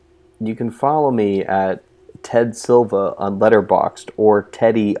you can follow me at Ted Silva on Letterboxd or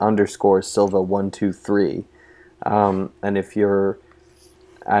Teddy_Silva123. And if you're,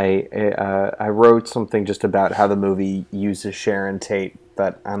 I wrote something just about how the movie uses Sharon Tate,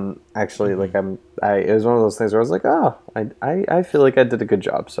 but I'm actually it was one of those things where I was like, oh, I feel like I did a good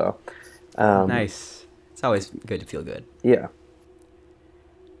job. So, nice. It's always good to feel good. Yeah.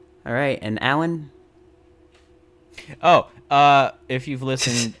 All right, and Alan. Oh, if you've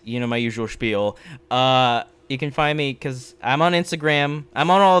listened, you know my usual spiel. You can find me because I'm on Instagram.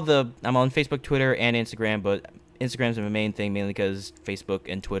 I'm on Facebook, Twitter, and Instagram, but Instagram's my main thing, mainly because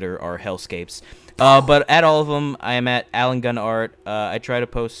Facebook and Twitter are hellscapes. But at all of them, I am at Alan Gunn Art. I try to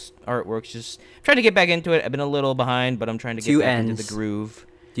post artworks, just trying to get back into it. I've been a little behind, but I'm trying to get back into the groove.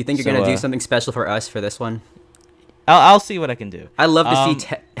 Do you think you're going to do something special for us for this one? I'll see what I can do. I love to see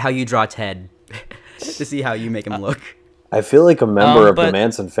how you draw Ted, to see how you make him look. I feel like a member of the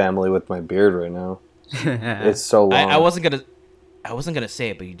Manson family with my beard right now. It's so long. I wasn't gonna say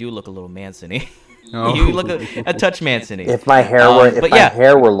it, but you do look a little Manson-y. You look a touch Manson-y. If my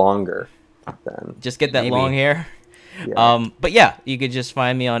hair were longer, then just get that long hair. Yeah. But yeah, you could just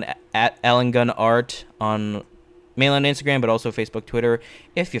find me on at Alan Gunn Art on mainly on Instagram, but also Facebook, Twitter,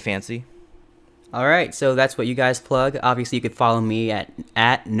 if you fancy. All right, so that's what you guys plug. Obviously, you could follow me at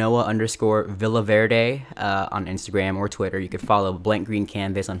Noah_Villaverde on Instagram or Twitter. You could follow Blank Green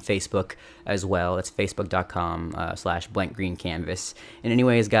Canvas on Facebook as well. It's facebook.com/Blank Green Canvas. And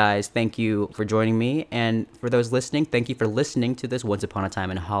anyways, guys, thank you for joining me. And for those listening, thank you for listening to this Once Upon a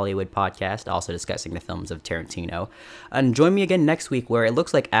Time in Hollywood podcast, also discussing the films of Tarantino. And join me again next week, where it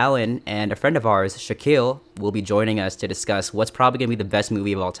looks like Alan and a friend of ours, Shaquille, will be joining us to discuss what's probably going to be the best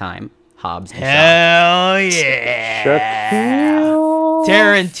movie of all time, Hobbs and Shaw. Hell yeah!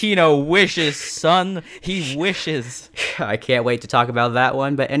 Tarantino wishes, son. He wishes. I can't wait to talk about that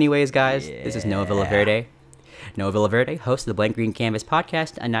one. But anyways, guys, This is Noah Villaverde. Noah Villaverde, host of the Blank Green Canvas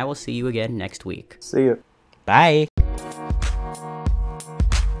podcast, and I will see you again next week. See you. Bye.